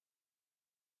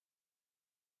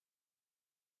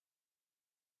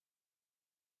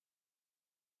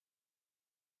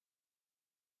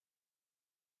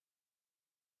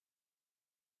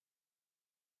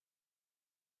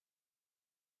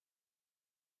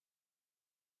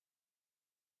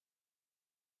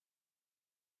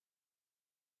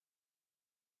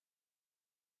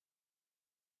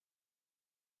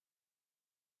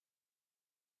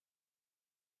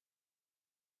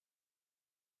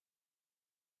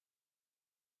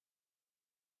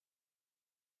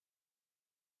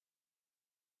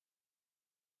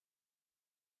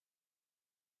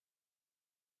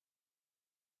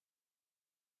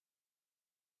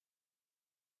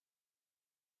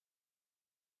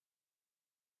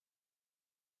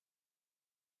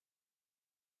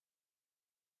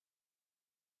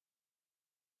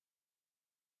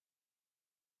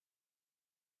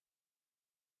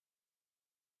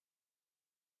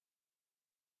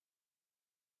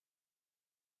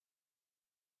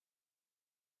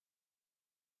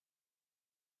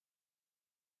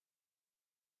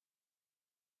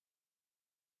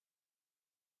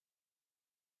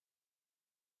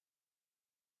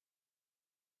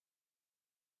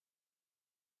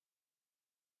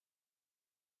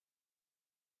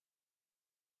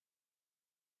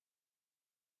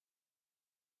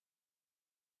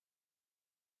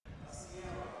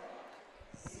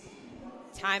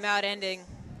 Timeout ending.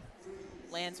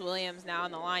 Lance Williams now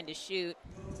on the line to shoot.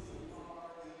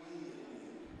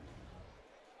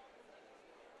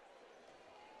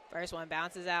 First one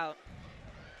bounces out.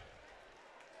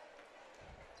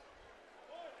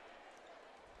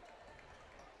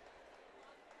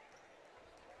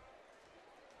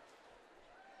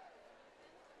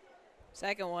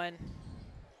 Second one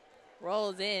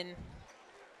rolls in.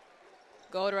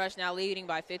 Gold Rush now leading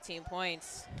by 15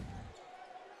 points.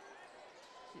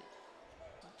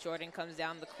 Jordan comes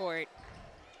down the court.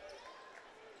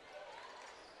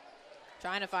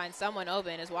 Trying to find someone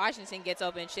open as Washington gets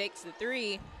open, shakes the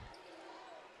three.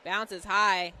 Bounces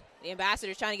high. The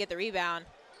Ambassadors trying to get the rebound.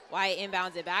 Wyatt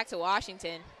inbounds it back to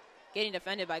Washington. Getting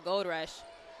defended by Gold Rush.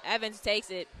 Evans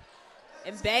takes it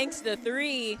and banks the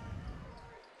three.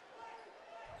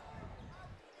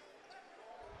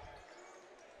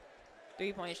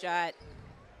 Three-point shot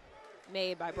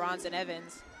made by Bronson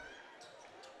Evans.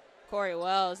 Corey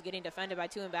Wells getting defended by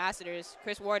two Ambassadors.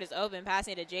 Chris Ward is open,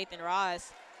 passing it to Jathan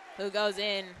Ross, who goes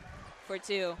in for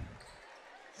two.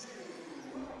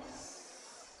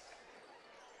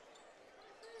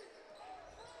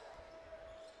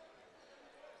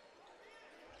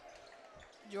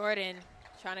 Jordan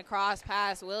trying to cross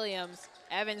past Williams.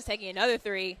 Evans taking another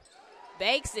three,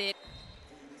 bakes it.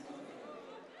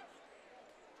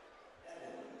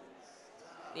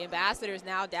 The Ambassadors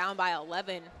now down by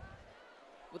 11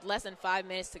 with less than 5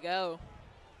 minutes to go.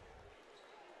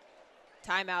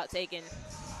 Timeout taken.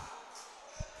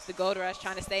 It's the Gold Rush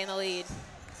trying to stay in the lead.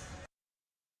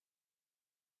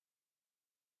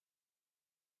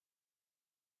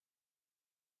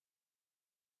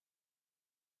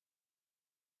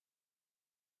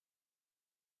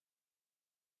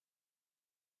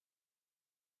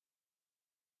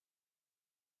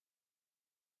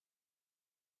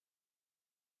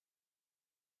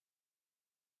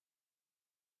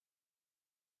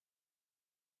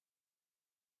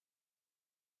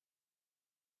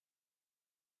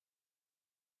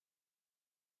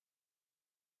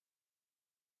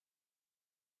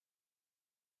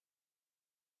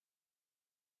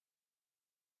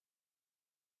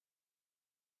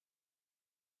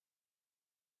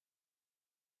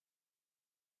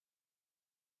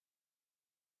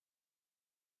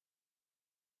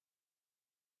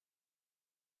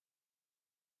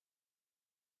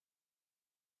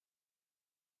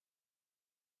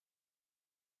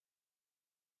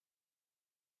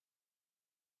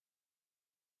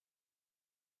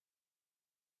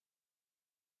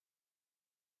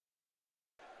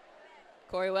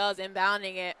 Corey Wells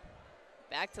inbounding it.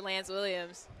 Back to Lance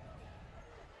Williams.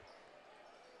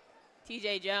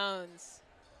 TJ Jones.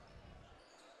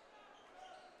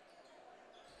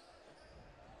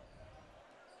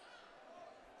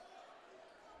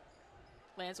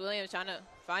 Lance Williams trying to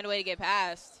find a way to get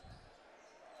past.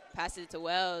 Passes it to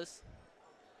Wells.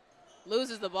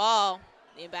 Loses the ball.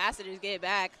 The Ambassadors get it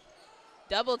back.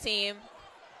 Double team.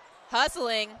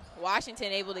 Hustling.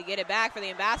 Washington able to get it back for the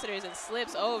Ambassadors and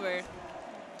slips over.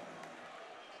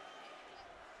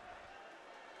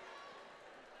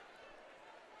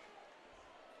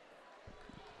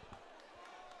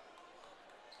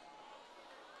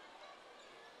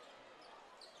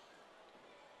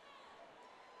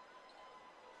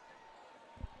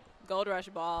 Gold Rush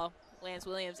ball. Lance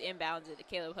Williams inbounds it to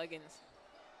Caleb Huggins.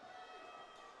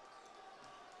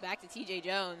 Back to TJ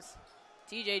Jones.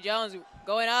 TJ Jones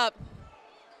going up.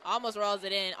 Almost rolls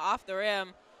it in off the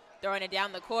rim. Throwing it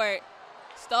down the court.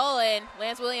 Stolen.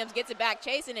 Lance Williams gets it back,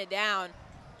 chasing it down.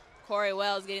 Corey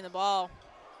Wells getting the ball.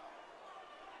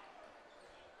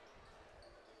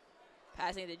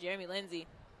 Passing it to Jeremy Lindsay.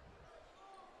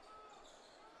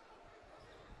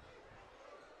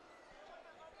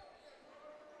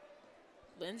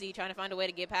 Lindsay trying to find a way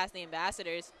to get past the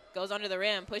Ambassadors. Goes under the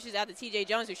rim, pushes out to TJ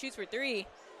Jones, who shoots for three.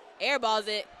 Airballs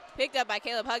it, picked up by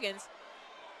Caleb Huggins.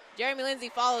 Jeremy Lindsay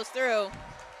follows through,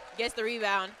 gets the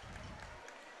rebound.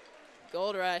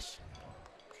 Gold Rush,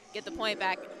 get the point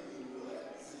back,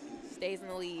 stays in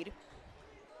the lead.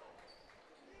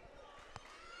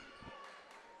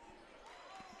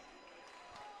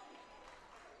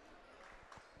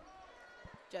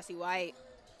 Jesse White,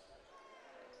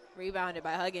 rebounded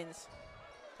by Huggins.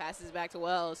 Passes back to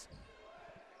Wells.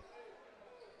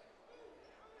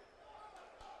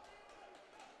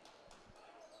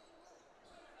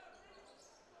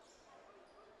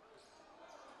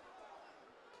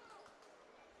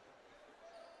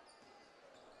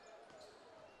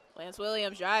 Lance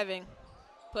Williams driving.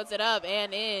 Puts it up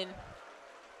and in.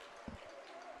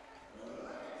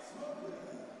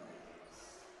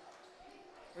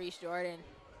 Reese Jordan.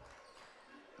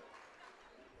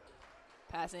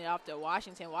 Passing it off to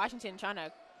Washington. Washington trying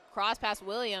to cross past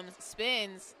Williams.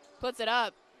 Spins. Puts it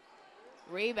up.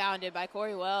 Rebounded by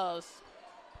Corey Wells.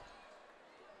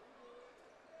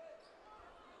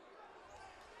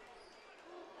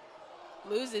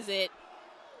 Loses it.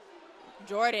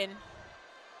 Jordan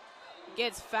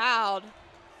gets fouled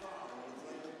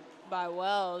by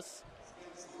Wells.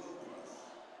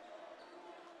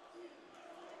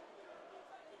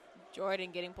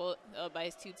 Jordan getting pulled up by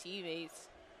his two teammates.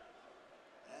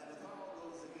 And the foul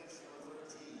goes against number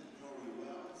 13, Corey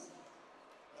Wells.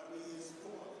 That will be his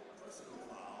 4th personal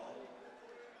foul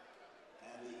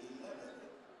and the 11th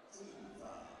team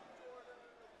foul.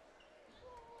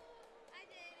 I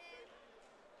did it.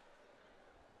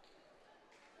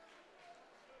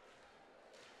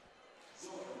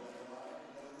 Jordan at the line,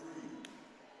 number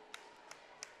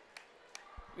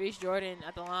 3. Reese Jordan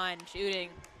at the line shooting.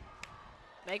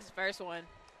 Makes the first one.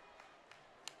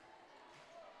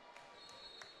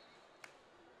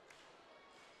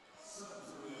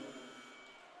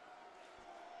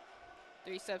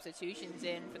 Three substitutions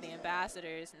in for the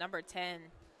Ambassadors. Number 10,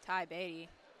 Ty Beatty.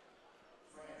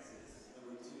 Francis,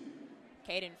 number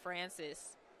 2. Caden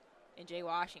Francis and Jay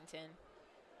Washington.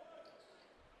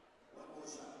 One more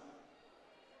shot.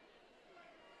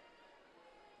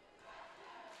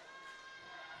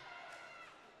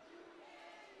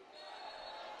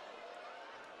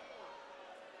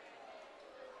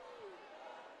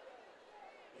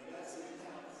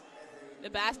 The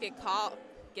basket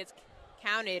gets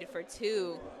counted for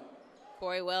 2.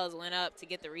 Corey Wells went up to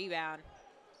get the rebound.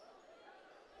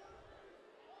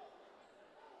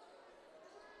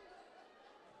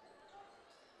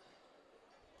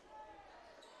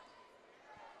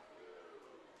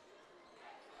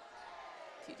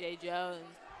 TJ Jones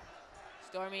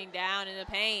storming down in the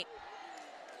paint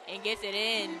and gets it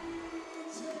in.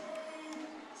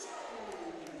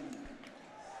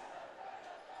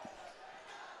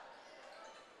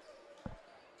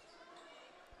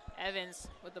 Evans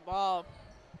with the ball.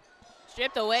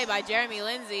 Stripped away by Jeremy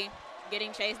Lindsay.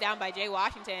 Getting chased down by Jay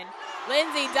Washington.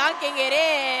 Lindsay dunking it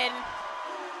in.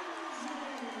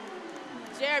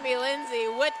 Jeremy Lindsay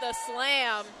with the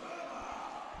slam.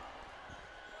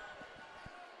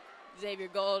 Xavier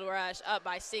Gold Rush up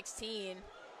by 16.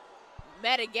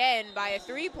 Met again by a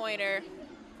three-pointer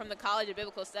from the College of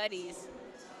Biblical Studies.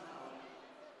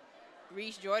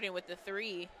 Reese Jordan with the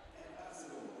 3.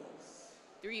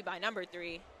 3 by number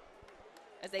 3.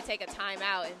 As they take a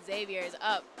timeout, and Xavier is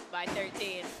up by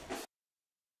 13.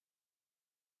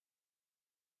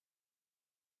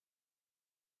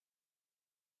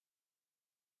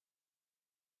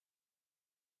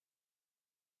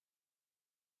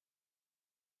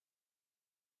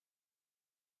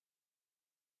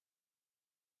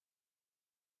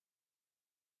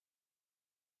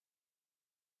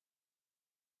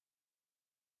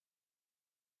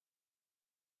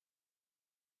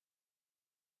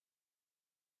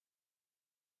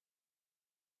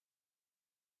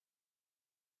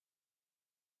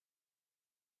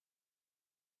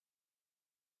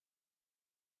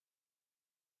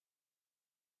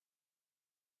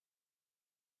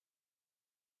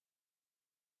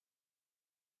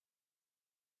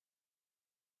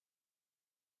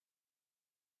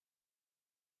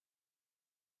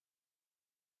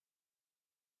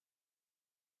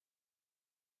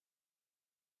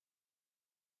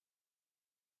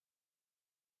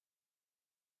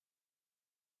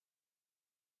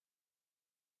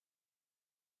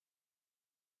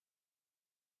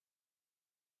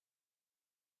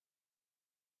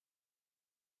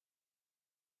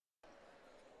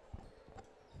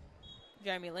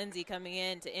 Jeremy Lindsay coming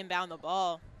in to inbound the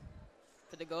ball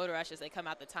for the Gold Rush as they come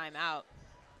out the timeout.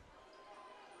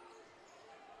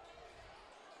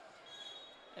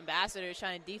 Ambassadors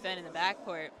trying to defend in the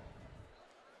backcourt.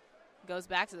 Goes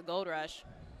back to the Gold Rush.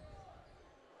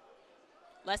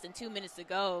 Less than 2 minutes to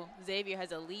go. Xavier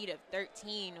has a lead of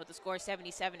 13 with the score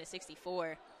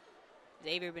 77-64.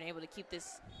 Xavier been able to keep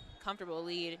this comfortable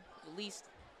lead, at least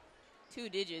 2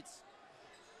 digits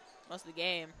most of the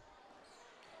game.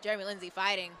 Jeremy Lindsay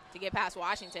fighting to get past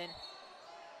Washington.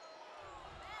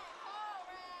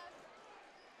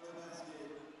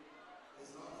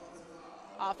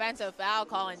 Offensive foul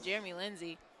call on Jeremy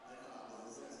Lindsay.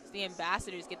 The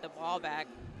Ambassadors get the ball back.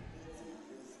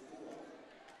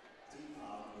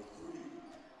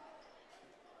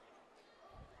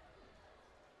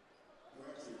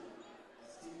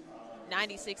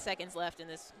 .96 seconds left in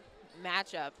this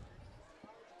matchup.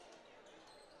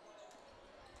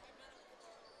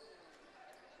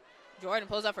 Jordan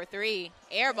pulls up for 3,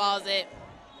 airballs it.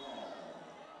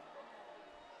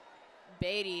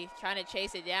 Beatty trying to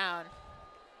chase it down.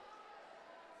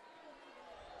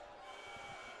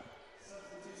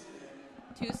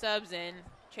 2 subs in.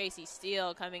 Tracy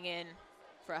Steele coming in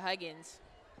for Huggins.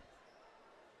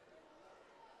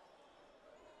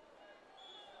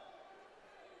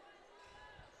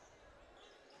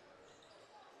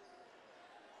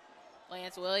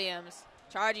 Lance Williams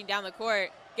charging down the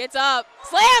court. Gets up,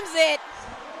 slams it!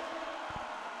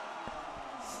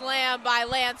 Slam by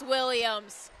Lance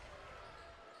Williams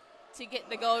to get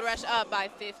the Gold Rush up by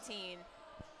 15.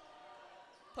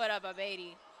 Put up a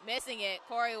Beatty. Missing it,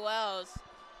 Corey Wells.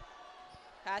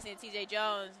 Passing to TJ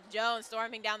Jones. Jones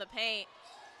storming down the paint.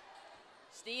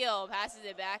 Steele passes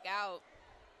it back out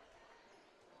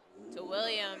to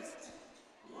Williams.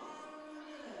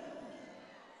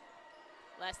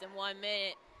 Less than 1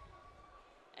 minute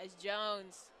as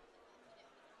Jones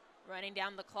running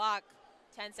down the clock.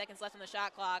 10 seconds left on the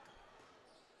shot clock.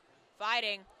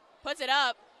 Fighting, puts it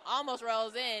up, almost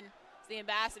rolls in. The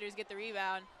Ambassadors get the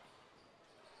rebound.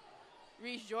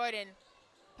 Reese Jordan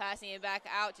passing it back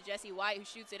out to Jesse White, who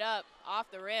shoots it up off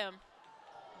the rim.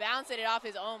 Bouncing it off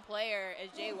his own player as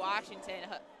Jay Washington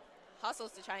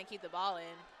hustles to try and keep the ball in.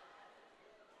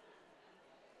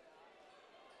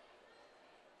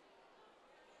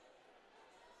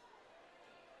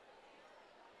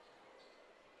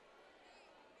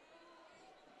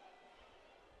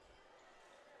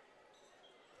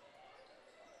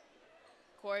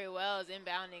 Corey Wells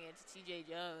inbounding it to TJ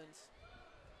Jones.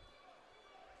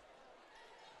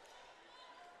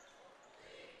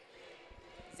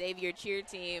 Xavier cheer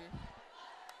team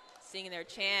singing their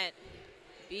chant,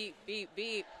 beep, beep,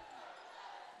 beep.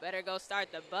 Better go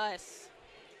start the bus.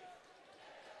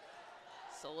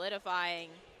 Solidifying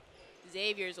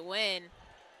Xavier's win.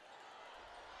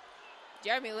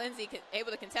 Jeremy Lindsay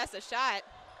able to contest a shot.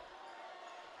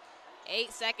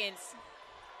 8 seconds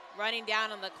running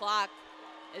down on the clock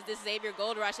as this Xavier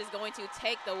Gold Rush is going to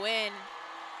take the win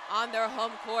on their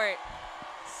home court,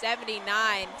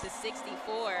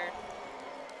 79-64.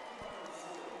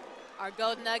 Our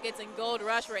Gold Nuggets and Gold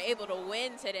Rush were able to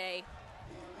win today.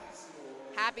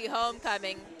 Happy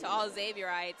homecoming to all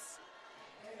Xavierites,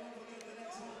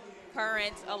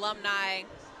 current alumni,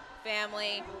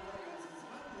 family.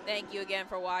 Thank you again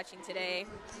for watching today.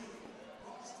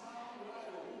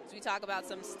 As we talk about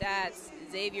some stats,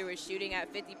 Xavier was shooting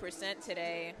at 50%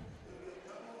 today.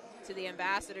 To the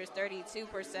Ambassadors,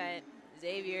 32%.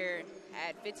 Xavier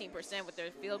had 15% with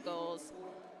their field goals,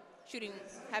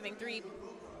 having three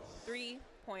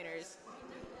three-pointers,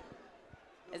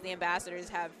 as the Ambassadors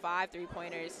have 5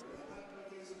 3-pointers.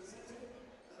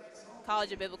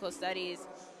 College of Biblical Studies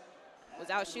was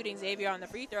out shooting Xavier on the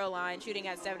free throw line, shooting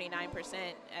at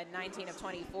 79% at 19 of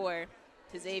 24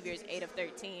 to Xavier's 8 of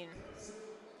 13.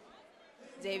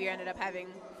 Xavier ended up having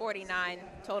 49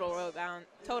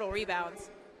 total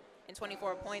rebounds and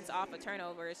 24 points off of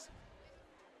turnovers.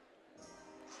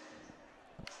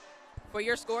 For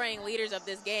your scoring leaders of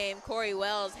this game, Corey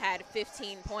Wells had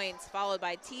 15 points, followed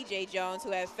by TJ Jones,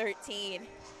 who had 13.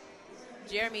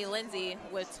 Jeremy Lindsay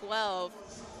with 12.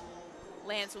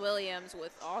 Lance Williams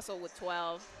also with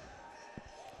 12.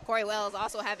 Corey Wells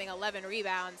also having 11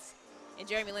 rebounds, and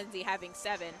Jeremy Lindsay having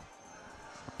 7.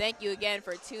 Thank you again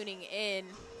for tuning in.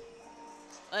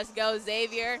 Let's go,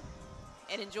 Xavier,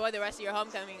 and enjoy the rest of your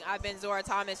homecoming. I've been Zora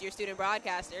Thomas, your student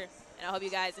broadcaster, and I hope you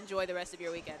guys enjoy the rest of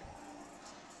your weekend.